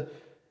into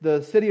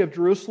the city of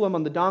Jerusalem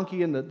on the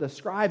donkey, and the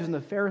scribes and the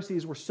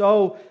Pharisees were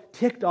so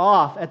ticked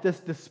off at this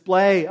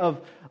display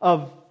of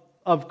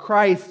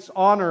Christ's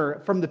honor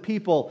from the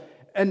people.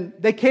 And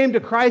they came to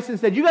Christ and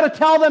said, "You got to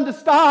tell them to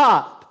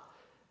stop."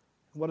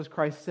 What does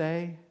Christ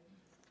say?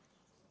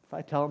 "If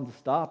I tell them to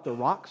stop, the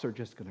rocks are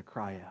just going to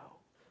cry out."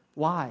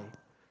 Why?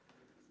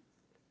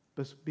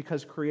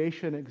 Because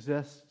creation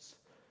exists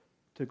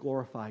to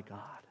glorify God.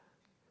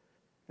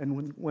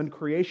 And when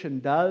creation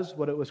does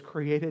what it was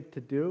created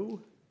to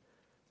do,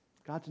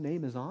 God's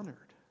name is honored.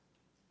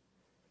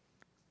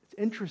 It's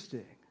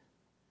interesting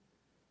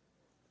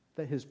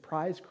that His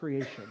prized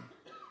creation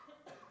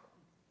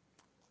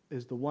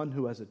is the one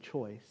who has a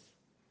choice.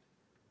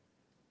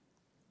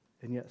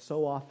 And yet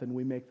so often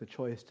we make the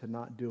choice to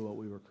not do what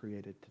we were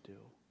created to do.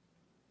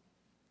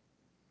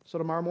 So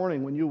tomorrow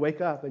morning when you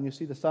wake up and you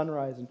see the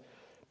sunrise, and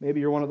maybe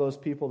you're one of those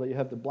people that you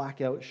have the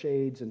blackout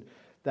shades and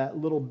that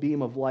little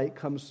beam of light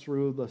comes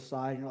through the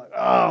side, and you're like,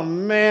 "Oh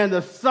man,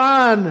 the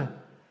sun!"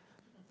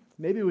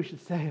 Maybe we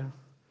should say,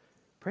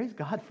 "Praise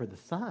God for the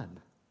sun."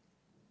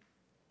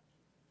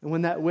 And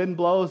when that wind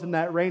blows and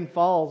that rain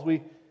falls,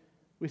 we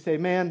say,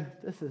 "Man,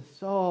 this is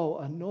so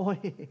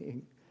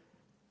annoying."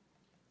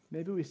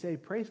 Maybe we say,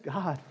 "Praise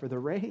God for the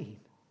rain.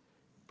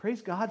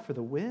 Praise God for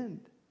the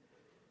wind."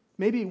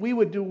 Maybe we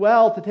would do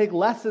well to take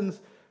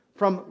lessons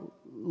from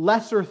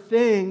lesser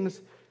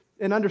things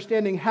and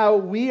understanding how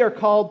we are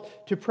called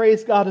to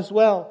praise God as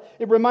well.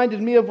 It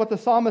reminded me of what the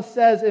psalmist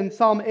says in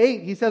Psalm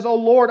 8. He says, "O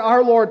Lord,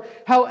 our Lord,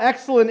 how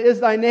excellent is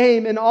thy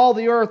name in all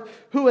the earth,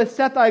 who has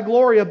set thy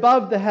glory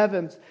above the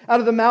heavens. Out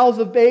of the mouths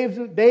of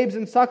babes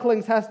and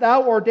sucklings hast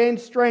thou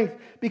ordained strength,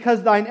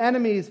 because thine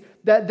enemies,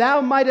 that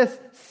thou mightest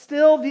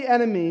still the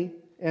enemy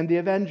and the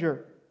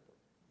avenger.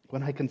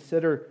 When I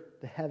consider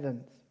the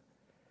heavens,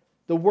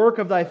 the work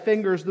of thy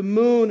fingers, the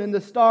moon and the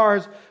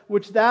stars,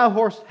 which thou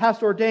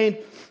hast ordained.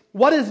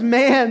 What is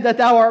man that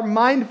thou art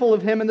mindful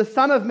of him, and the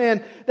son of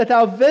man that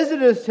thou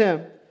visitest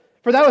him?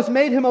 For thou hast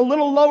made him a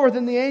little lower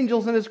than the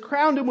angels, and hast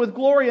crowned him with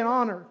glory and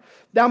honor.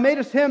 Thou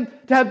madest him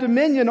to have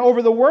dominion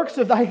over the works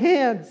of thy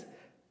hands.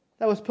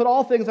 Thou hast put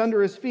all things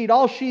under his feet,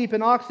 all sheep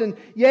and oxen,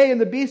 yea, and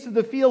the beasts of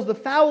the fields, the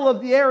fowl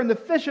of the air, and the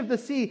fish of the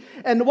sea,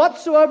 and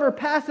whatsoever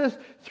passeth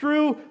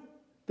through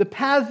the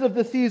paths of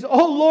the seas.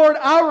 O Lord,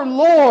 our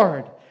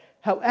Lord,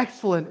 how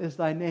excellent is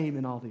thy name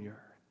in all the earth."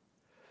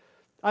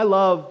 I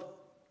love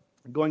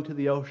going to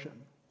the ocean.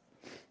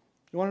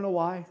 You want to know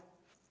why?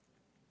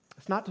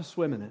 It's not to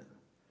swim in it.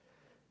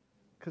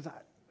 Because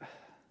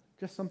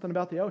just something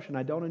about the ocean.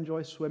 I don't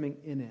enjoy swimming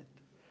in it.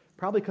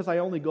 Probably because I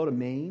only go to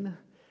Maine.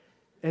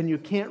 and you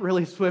can't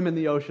really swim in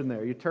the ocean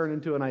there. You turn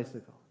into an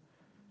icicle.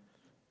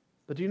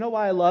 But do you know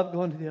why I love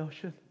going to the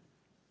ocean?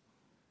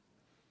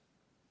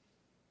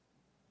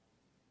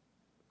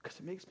 Because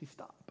it makes me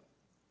stop.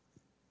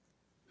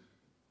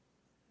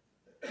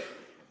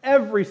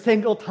 Every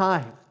single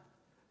time.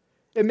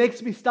 It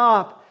makes me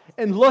stop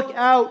and look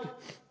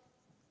out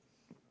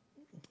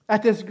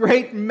at this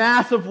great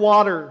mass of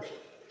water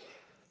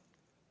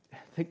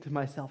and think to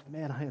myself,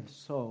 man, I am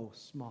so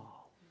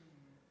small.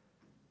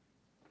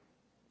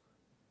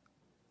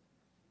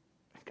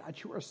 God,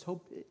 you are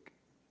so big.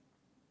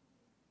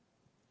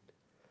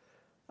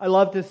 I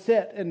love to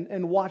sit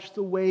and watch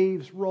the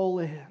waves roll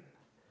in.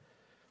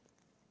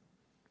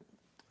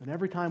 And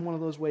every time one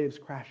of those waves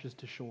crashes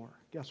to shore,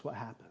 guess what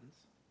happens?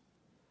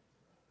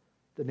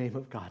 The name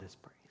of God is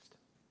praised.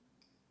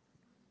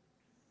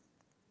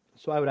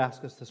 So I would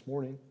ask us this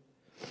morning,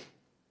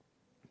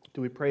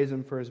 do we praise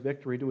Him for His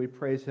victory? Do we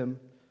praise Him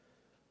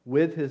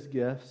with His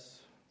gifts?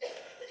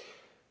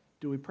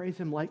 Do we praise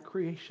Him like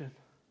creation?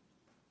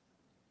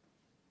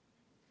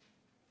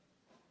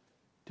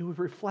 Do we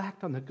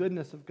reflect on the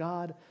goodness of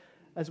God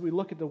as we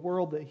look at the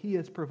world that He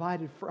has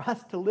provided for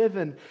us to live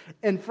in?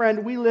 And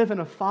friend, we live in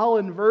a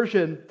fallen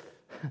version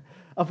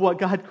of what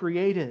God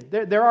created.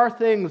 There are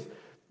things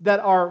that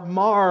are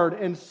marred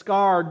and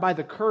scarred by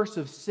the curse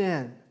of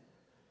sin.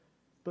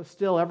 But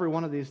still, every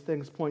one of these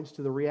things points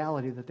to the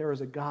reality that there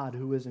is a God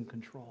who is in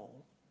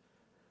control.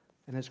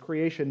 And as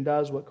creation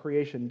does what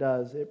creation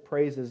does, it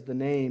praises the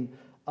name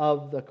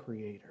of the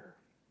Creator.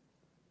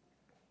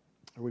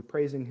 Are we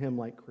praising Him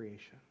like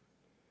creation?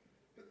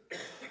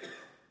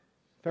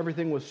 If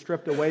everything was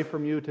stripped away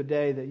from you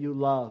today that you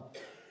love,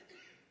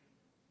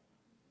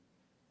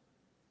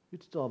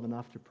 you'd still have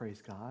enough to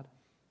praise God.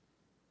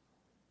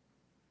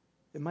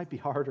 It might be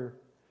harder.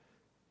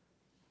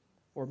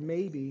 Or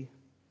maybe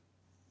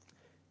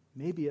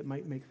it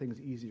might make things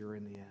easier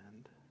in the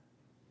end.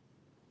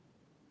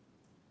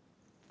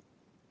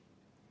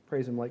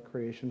 Praise Him like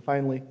creation.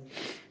 Finally,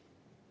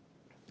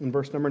 in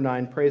verse number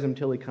 9, praise Him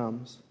till He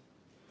comes.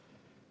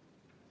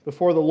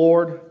 Before the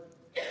Lord,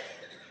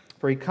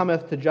 for He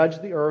cometh to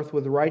judge the earth,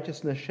 with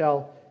righteousness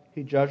shall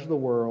He judge the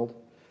world,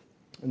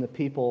 and the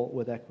people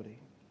with equity.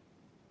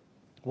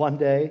 One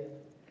day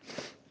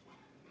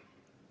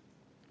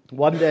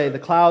the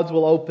clouds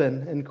will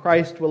open and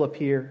Christ will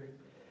appear.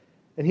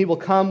 And He will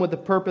come with the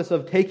purpose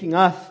of taking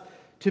us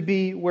to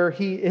be where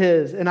He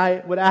is. And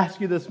I would ask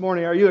you this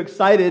morning, are you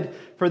excited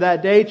for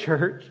that day,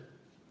 church?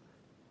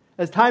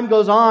 As time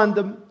goes on,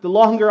 the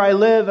longer I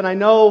live, and I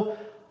know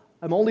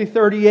I'm only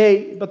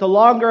 38, but the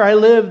longer I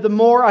live, the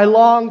more I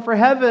long for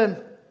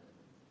heaven.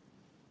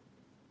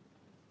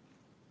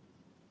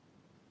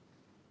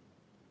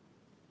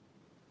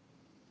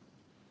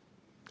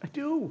 I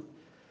do.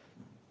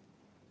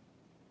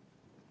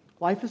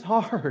 Life is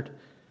hard.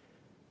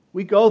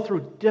 We go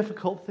through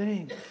difficult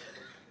things.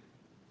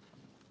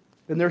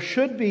 And there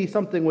should be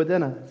something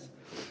within us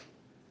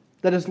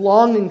that is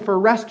longing for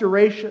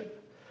restoration,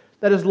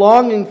 that is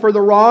longing for the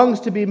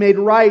wrongs to be made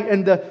right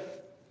and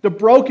the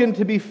broken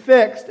to be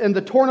fixed and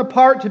the torn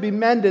apart to be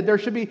mended. There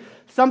should be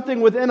something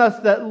within us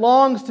that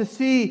longs to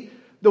see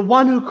the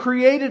one who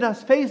created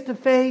us face to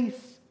face.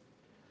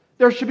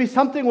 There should be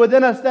something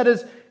within us that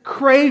is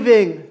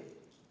craving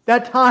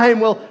that time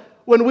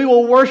when we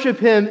will worship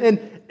Him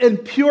in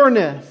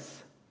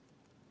pureness,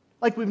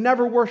 like we've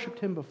never worshiped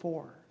Him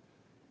before.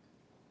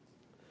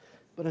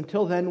 But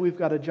until then, we've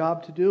got a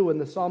job to do, and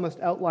the psalmist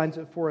outlines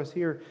it for us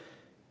here.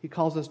 He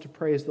calls us to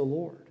praise the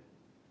Lord.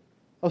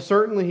 Oh,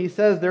 certainly, he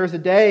says, there is a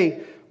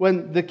day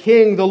when the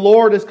King, the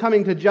Lord, is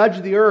coming to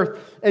judge the earth.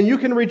 And you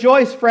can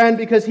rejoice, friend,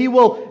 because He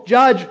will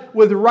judge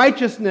with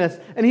righteousness,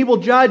 and He will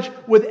judge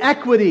with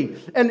equity.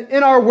 And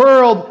in our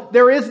world,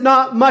 there is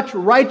not much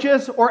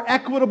righteous or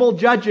equitable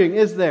judging,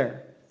 is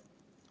there?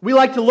 We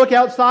like to look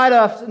outside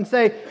us and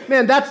say,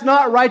 man, that's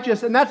not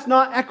righteous and that's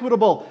not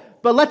equitable.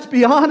 But let's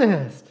be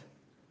honest.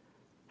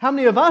 How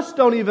many of us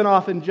don't even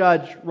often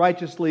judge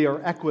righteously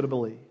or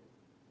equitably?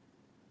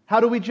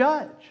 How do we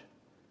judge?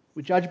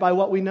 We judge by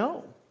what we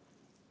know.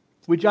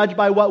 We judge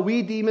by what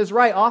we deem is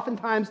right.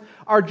 Oftentimes,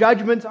 our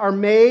judgments are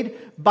made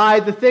by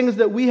the things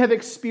that we have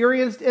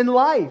experienced in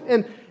life.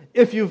 And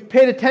if you've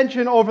paid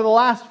attention over the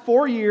last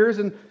 4 years,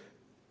 and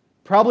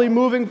probably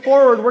moving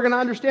forward, we're going to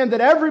understand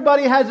that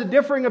everybody has a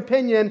differing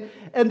opinion,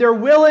 and they're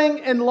willing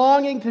and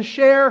longing to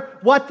share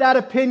what that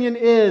opinion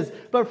is.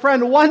 But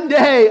friend, one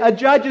day a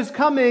judge is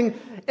coming,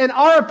 and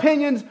our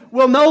opinions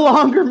will no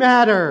longer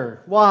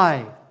matter.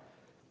 Why?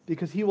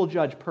 Because He will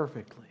judge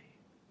perfectly.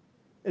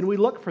 And we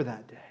look for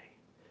that day.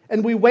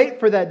 And we wait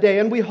for that day.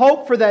 And we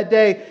hope for that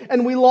day.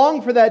 And we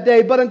long for that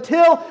day. But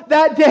until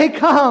that day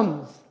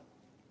comes,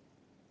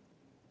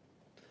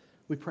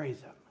 we praise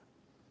Him.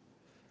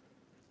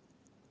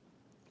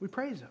 We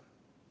praise Him.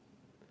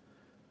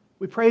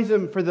 We praise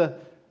Him for the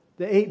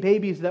 8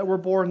 babies that were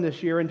born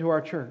this year into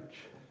our church.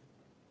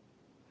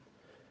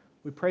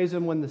 We praise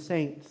Him when the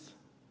saints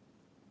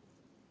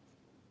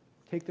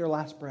take their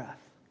last breath,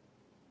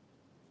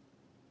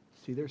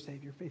 see their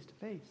Savior face to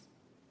face.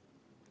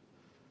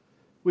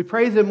 We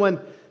praise Him when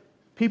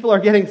people are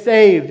getting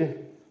saved.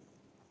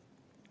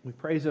 We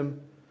praise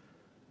Him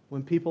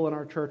when people in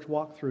our church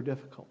walk through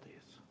difficulties.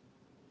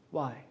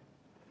 Why?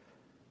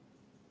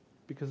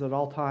 Because at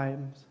all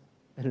times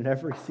and in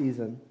every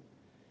season,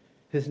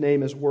 His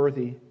name is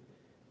worthy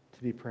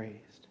to be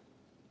praised.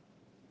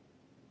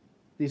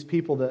 These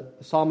people that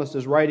the psalmist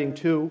is writing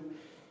to,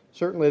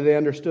 certainly they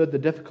understood the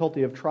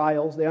difficulty of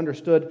trials. They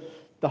understood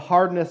the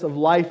hardness of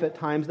life at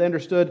times. They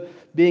understood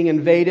being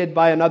invaded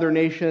by another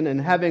nation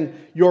and having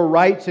your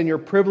rights and your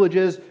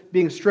privileges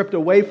being stripped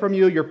away from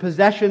you, your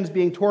possessions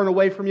being torn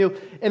away from you,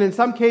 and in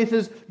some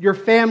cases, your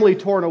family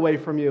torn away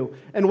from you.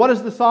 And what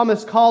does the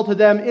psalmist call to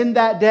them in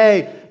that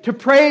day? To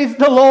praise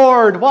the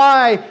Lord.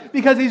 Why?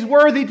 Because He's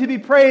worthy to be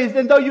praised.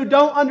 And though you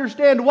don't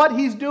understand what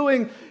He's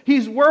doing,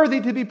 He's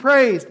worthy to be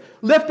praised.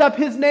 Lift up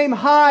His name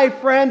high,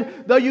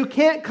 friend. Though you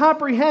can't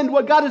comprehend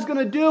what God is going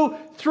to do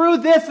through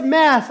this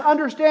mess,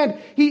 understand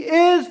He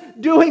is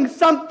doing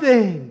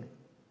something.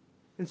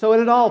 And so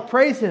in it all,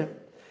 praise Him.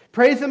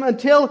 Praise Him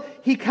until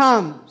He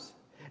comes.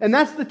 And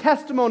that's the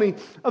testimony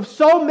of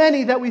so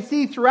many that we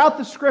see throughout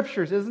the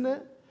Scriptures, isn't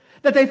it?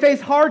 That they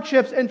face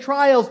hardships and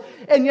trials,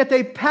 and yet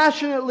they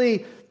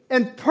passionately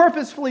and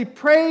purposefully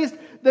praised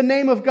the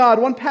name of God.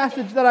 One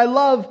passage that I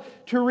love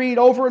to read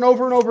over and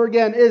over and over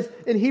again is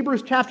in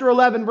Hebrews chapter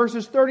 11,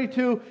 verses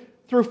 32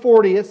 through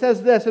 40. It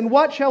says this, "And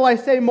what shall I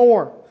say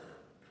more?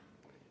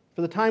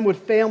 For the time would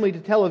fail me to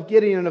tell of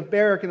Gideon and of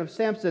Barak and of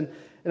Samson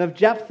and of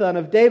Jephthah and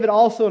of David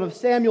also and of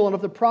Samuel and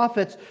of the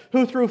prophets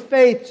who through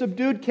faith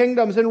subdued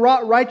kingdoms and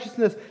wrought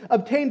righteousness,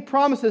 obtained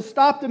promises,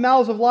 stopped the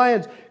mouths of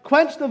lions,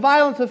 quenched the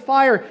violence of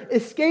fire,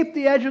 escaped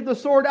the edge of the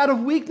sword, out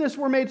of weakness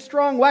were made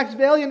strong, waxed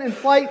valiant in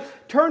flight,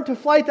 turned to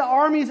flight the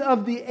armies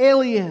of the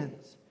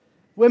aliens.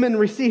 Women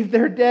received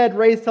their dead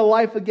raised to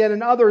life again,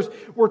 and others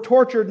were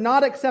tortured,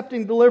 not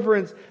accepting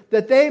deliverance,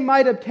 that they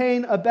might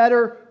obtain a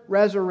better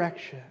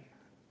resurrection."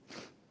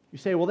 You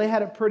say, well, they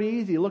had it pretty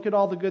easy. Look at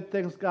all the good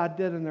things God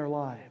did in their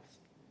lives.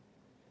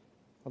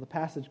 Well, the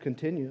passage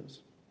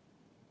continues.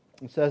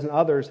 It says, "And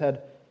others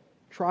had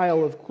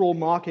trial of cruel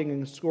mocking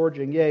and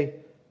scourging, yea,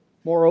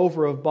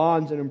 moreover of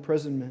bonds and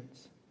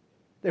imprisonments.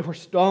 They were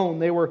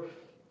stoned, they were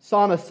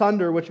sawn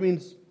asunder," which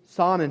means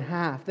sawn in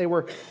half. "They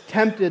were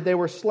tempted, they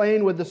were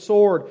slain with the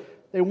sword.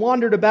 They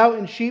wandered about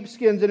in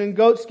sheepskins and in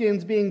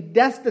goatskins, being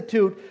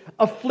destitute,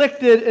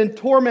 afflicted, and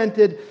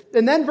tormented."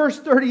 And then verse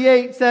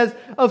 38 says,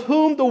 "Of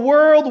whom the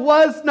world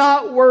was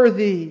not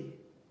worthy.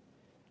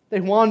 They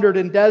wandered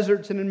in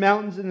deserts and in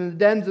mountains and in the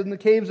dens and the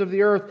caves of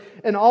the earth.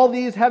 And all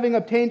these, having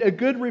obtained a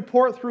good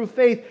report through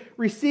faith,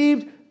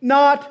 received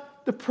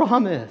not the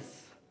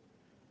promise.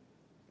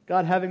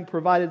 God having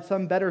provided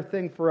some better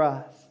thing for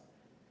us,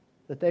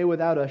 that they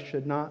without us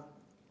should not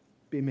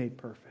be made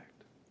perfect."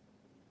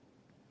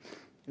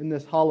 In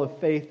this hall of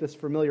faith, this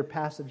familiar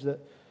passage that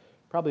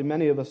probably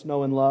many of us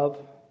know and love,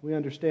 we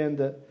understand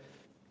that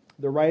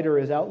the writer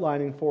is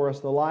outlining for us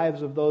the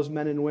lives of those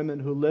men and women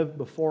who lived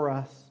before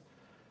us,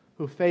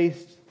 who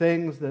faced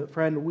things that,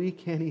 friend, we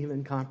can't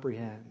even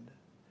comprehend.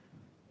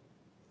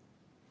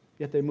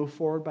 Yet they moved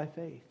forward by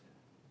faith.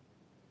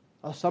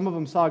 Some of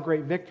them saw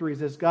great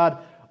victories as God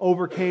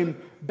overcame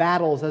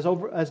battles,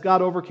 as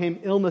God overcame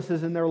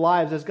illnesses in their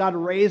lives, as God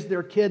raised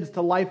their kids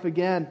to life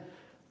again.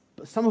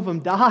 But some of them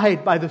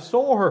died by the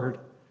sword.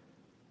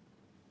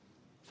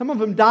 Some of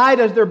them died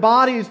as their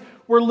bodies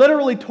were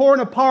literally torn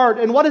apart.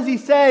 And what does he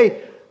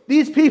say?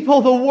 These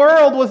people, the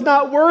world was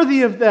not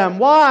worthy of them.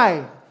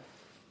 Why?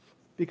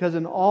 Because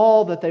in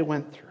all that they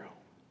went through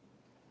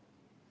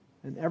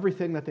and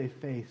everything that they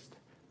faced,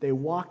 they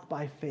walked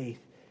by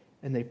faith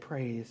and they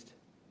praised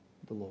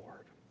the Lord.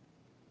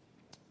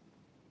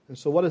 And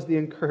so what is the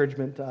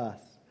encouragement to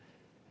us?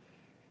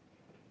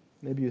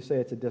 Maybe you say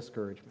it's a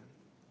discouragement.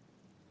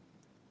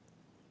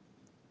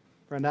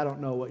 Friend, I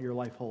don't know what your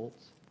life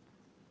holds.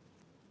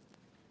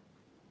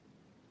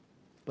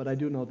 But I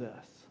do know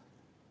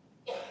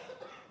this.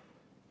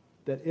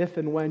 That if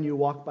and when you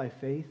walk by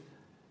faith,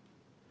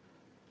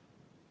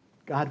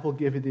 God will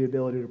give you the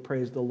ability to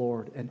praise the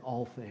Lord in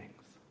all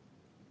things.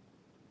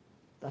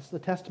 That's the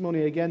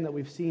testimony, again, that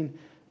we've seen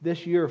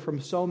this year from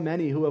so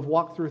many who have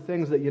walked through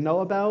things that you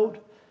know about,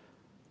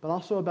 but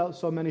also about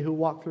so many who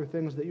walk through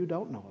things that you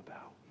don't know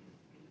about.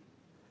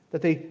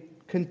 That they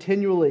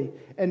continually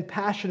and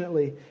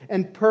passionately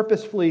and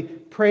purposefully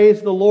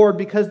praise the Lord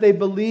because they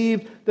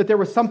believed that there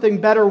was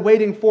something better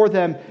waiting for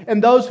them.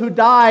 And those who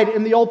died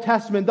in the Old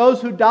Testament,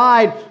 those who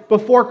died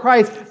before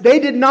Christ, they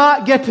did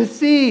not get to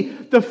see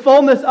the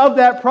fullness of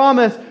that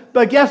promise.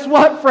 But guess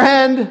what,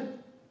 friend?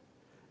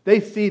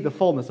 They see the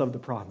fullness of the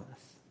promise.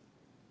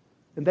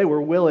 And they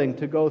were willing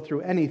to go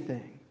through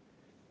anything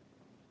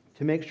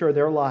to make sure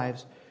their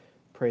lives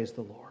praise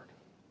the Lord.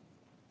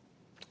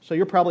 So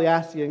you're probably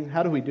asking,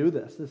 how do we do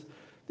this?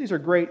 These are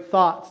great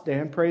thoughts,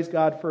 Dan. Praise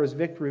God for His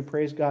victory.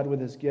 Praise God with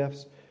His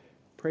gifts.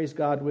 Praise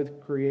God with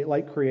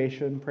like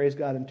creation. Praise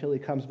God until He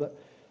comes. But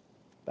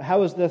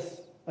how is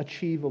this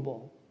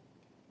achievable?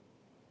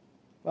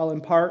 Well,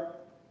 in part,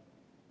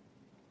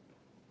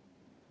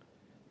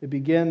 it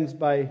begins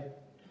by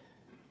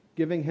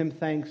giving Him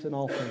thanks in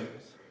all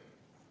things.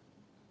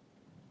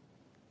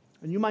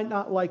 And you might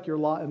not like your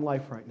lot in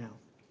life right now.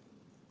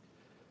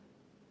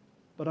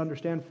 But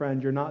understand,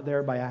 friend, you're not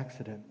there by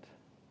accident.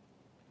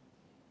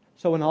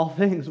 So in all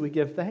things, we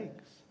give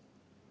thanks.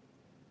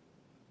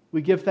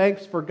 We give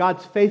thanks for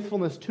God's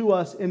faithfulness to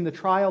us in the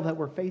trial that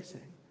we're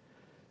facing.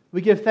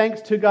 We give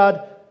thanks to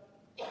God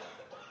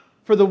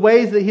for the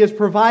ways that He has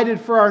provided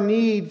for our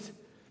needs,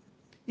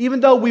 even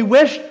though we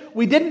wish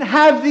we didn't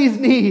have these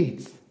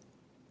needs.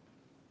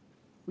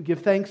 We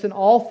give thanks in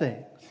all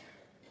things.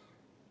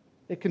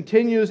 It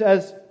continues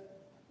as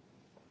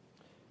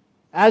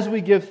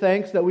we give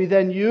thanks that we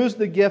then use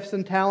the gifts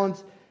and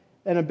talents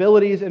and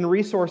abilities and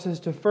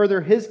resources to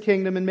further His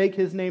kingdom and make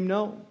His name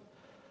known.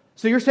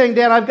 So you're saying,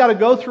 Dan, I've got to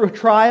go through a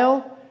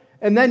trial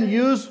and then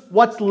use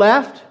what's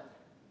left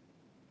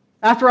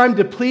after I'm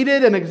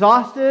depleted and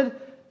exhausted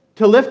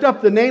to lift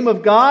up the name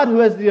of God, who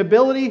has the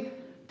ability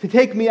to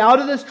take me out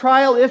of this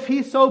trial if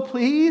He's so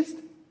pleased?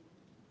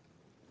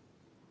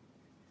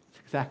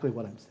 That's exactly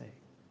what I'm saying.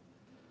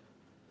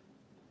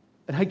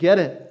 And I get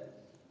it.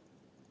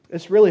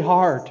 It's really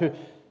hard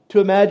to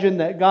imagine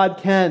that God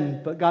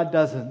can, but God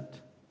doesn't.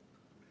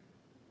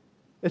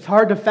 It's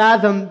hard to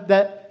fathom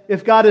that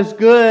if God is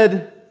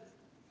good,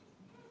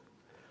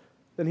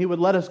 then He would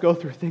let us go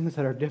through things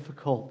that are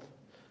difficult.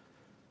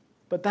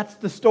 But that's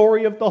the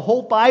story of the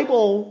whole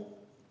Bible.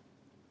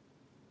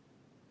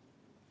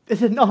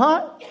 Is it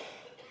not?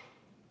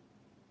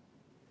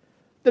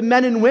 The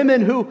men and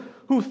women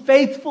who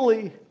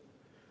faithfully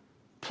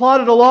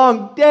plodded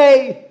along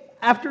day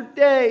after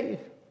day.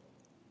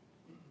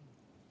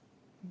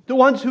 The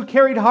ones who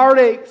carried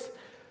heartaches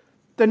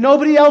that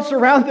nobody else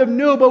around them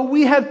knew, but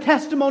we have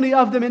testimony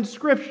of them in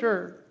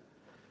Scripture.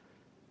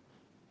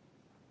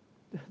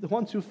 The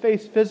ones who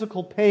faced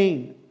physical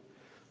pain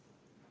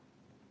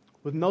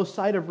with no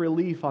sight of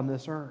relief on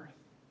this earth.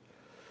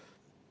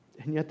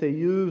 And yet they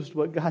used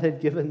what God had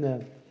given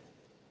them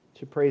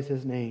to praise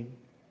His name.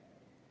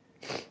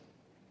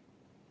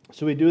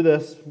 So we do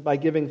this by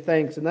giving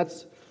thanks, and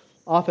that's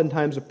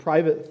oftentimes a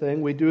private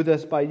thing. We do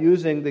this by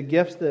using the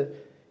gifts that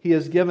He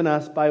has given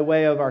us by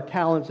way of our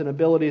talents and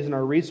abilities and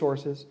our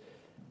resources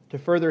to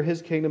further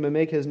His kingdom and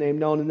make His name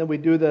known. And then we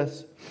do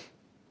this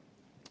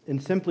in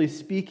simply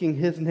speaking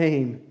His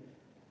name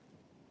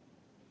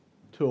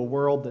to a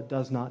world that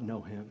does not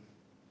know Him.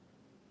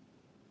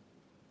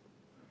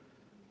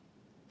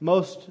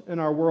 Most in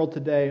our world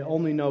today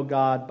only know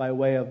God by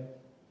way of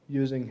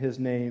using His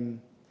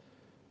name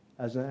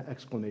as an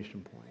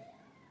exclamation point.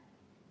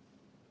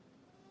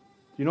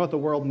 Do you know what the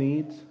world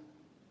needs?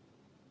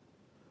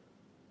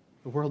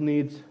 The world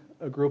needs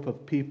a group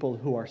of people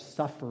who are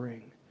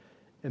suffering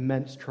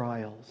immense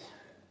trials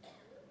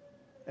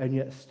and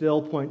yet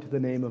still point to the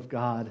name of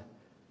God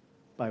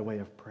by way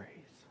of praise.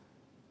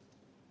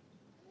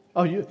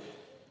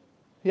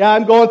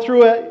 I'm going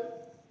through it.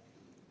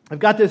 I've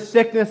got this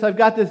sickness, I've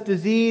got this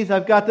disease,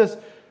 I've got this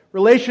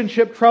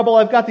relationship trouble,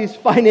 I've got these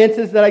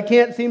finances that I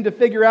can't seem to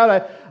figure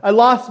out. I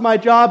lost my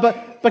job,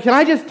 but can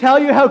I just tell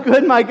you how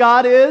good my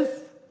God is?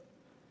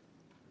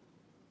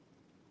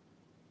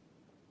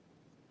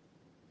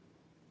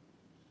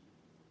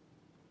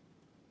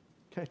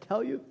 Can I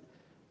tell you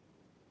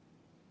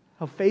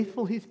how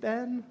faithful He's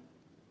been?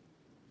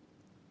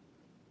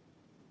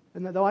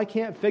 And that though I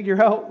can't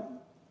figure out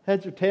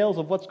heads or tails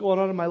of what's going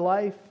on in my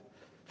life,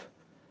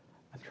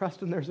 I'm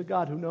trusting there's a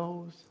God who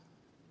knows.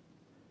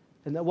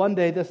 And that one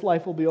day this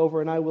life will be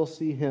over and I will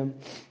see Him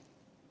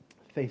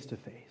face to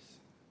face.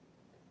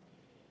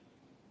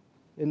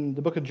 In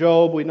the book of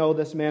Job, we know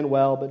this man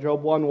well, but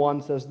Job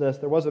 1:1 says this: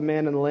 there was a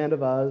man in the land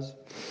of Uz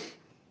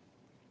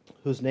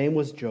whose name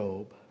was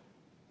Job.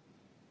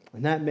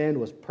 And that man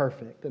was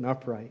perfect and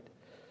upright,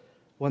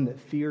 one that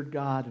feared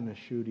God and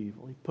eschewed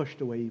evil. He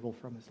pushed away evil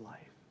from his life.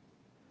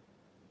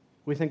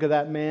 We think of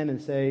that man and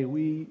say,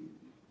 we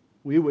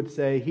would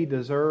say he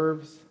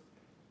deserves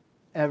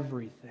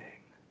everything.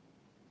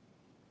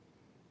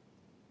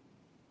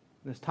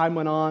 And as time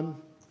went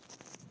on,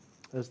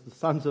 as the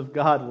sons of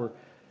God were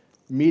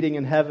meeting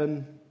in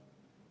heaven,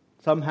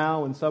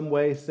 somehow, in some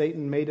way,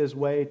 Satan made his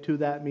way to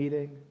that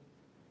meeting.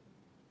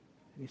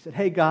 And he said,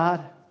 hey God,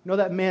 you know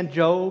that man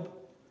Job?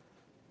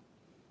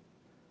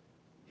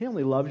 He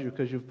only loves you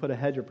because you've put a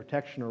hedge of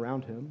protection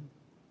around him.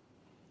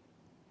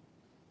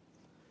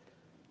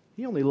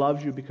 He only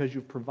loves you because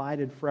you've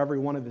provided for every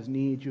one of his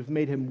needs. You've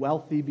made him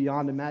wealthy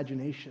beyond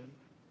imagination.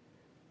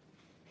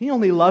 He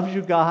only loves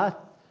you, God.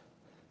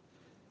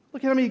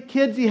 Look at how many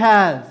kids he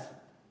has.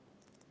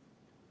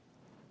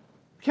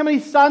 Look how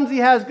many sons he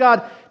has,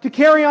 God, to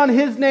carry on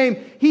His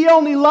name. He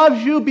only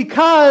loves you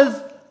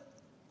because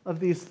of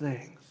these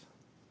things.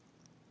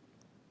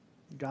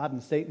 God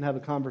and Satan have a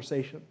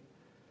conversation.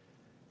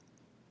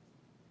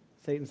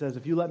 Satan says,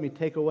 if you let me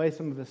take away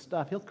some of his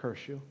stuff, he'll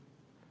curse you.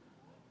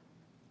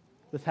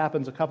 This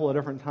happens a couple of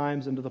different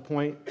times, and to the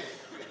point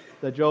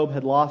that Job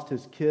had lost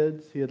his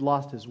kids, he had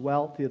lost his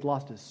wealth, he had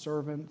lost his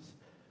servants,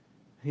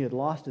 he had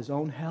lost his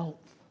own health.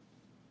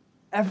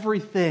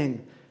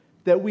 Everything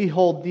that we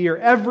hold dear,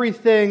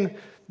 everything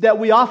that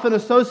we often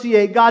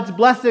associate God's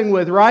blessing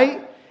with,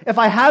 right? If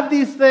I have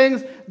these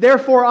things,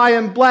 therefore I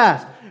am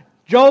blessed.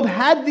 Job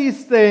had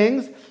these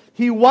things.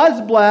 He was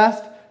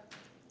blessed.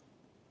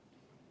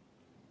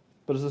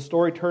 But as the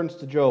story turns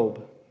to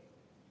Job,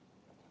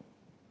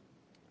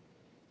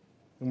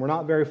 and we're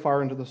not very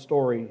far into the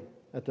story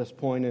at this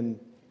point, in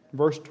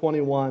verse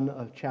 21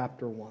 of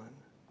chapter 1,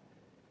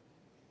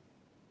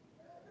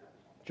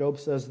 Job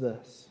says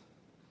this: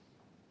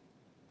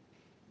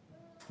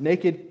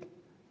 "Naked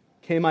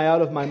came I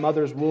out of my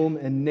mother's womb,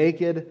 and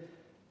naked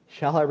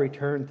shall I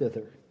return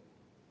thither.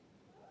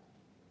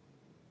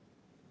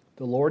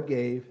 The Lord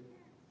gave,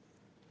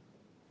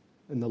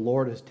 and the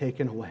Lord has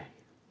taken away.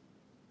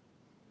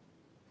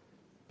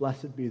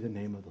 Blessed be the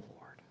name of the Lord."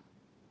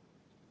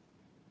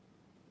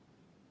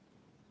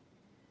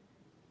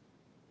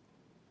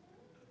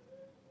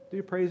 Do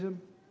you praise Him?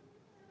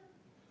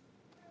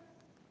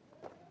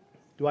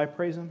 Do I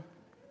praise Him?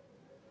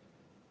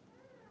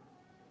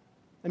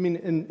 I mean,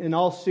 in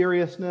all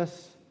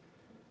seriousness,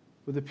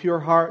 with a pure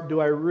heart,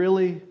 do I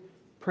really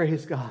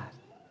praise God?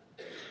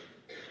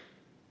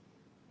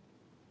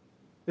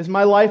 Is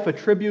my life a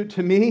tribute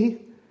to me?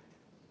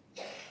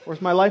 Or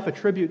is my life a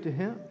tribute to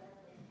Him?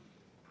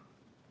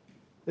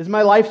 Is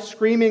my life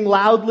screaming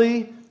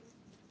loudly,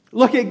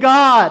 "Look at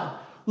God!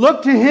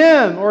 Look to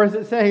Him!" Or is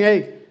it saying,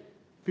 "Hey,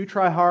 if you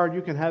try hard,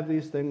 you can have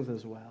these things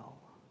as well"?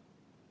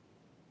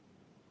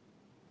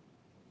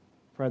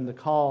 Friend, the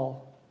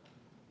call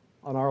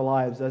on our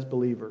lives as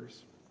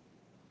believers,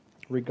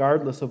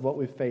 regardless of what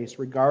we face,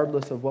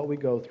 regardless of what we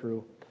go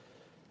through,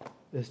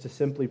 is to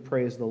simply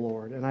praise the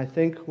Lord. And I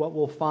think what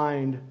we'll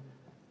find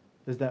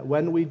is that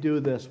when we do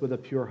this with a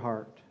pure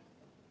heart,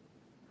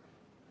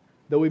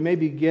 though we may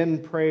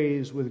begin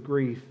praise with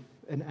grief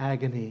and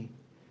agony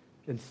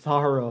and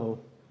sorrow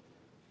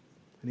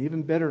and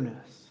even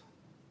bitterness,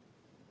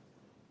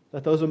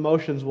 that those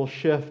emotions will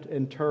shift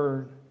and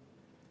turn,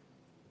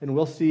 and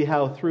we'll see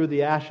how through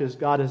the ashes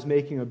God is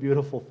making a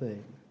beautiful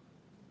thing.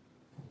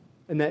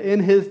 And that in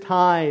His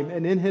time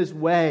and in His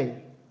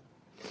way,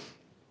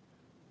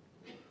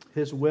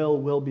 His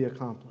will be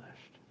accomplished.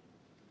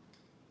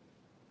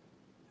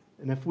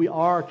 And if we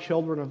are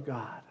children of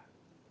God,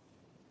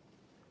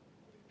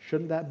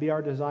 shouldn't that be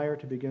our desire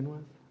to begin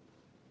with?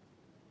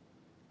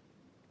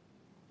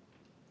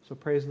 So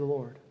praise the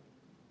Lord.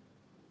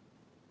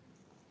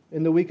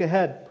 In the week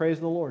ahead,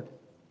 praise the Lord.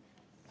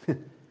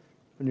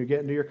 When you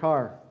get into your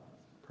car,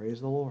 praise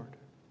the Lord.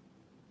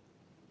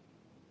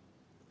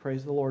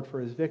 Praise the Lord for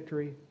His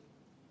victory.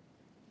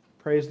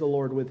 Praise the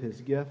Lord with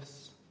His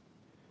gifts.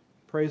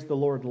 Praise the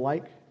Lord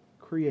like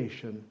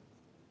creation.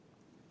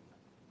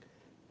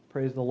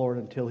 Praise the Lord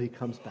until He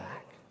comes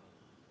back.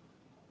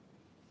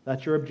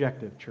 That's your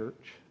objective,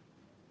 church.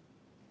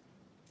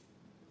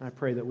 I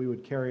pray that we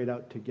would carry it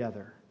out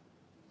together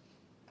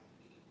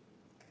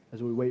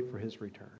as we wait for His return.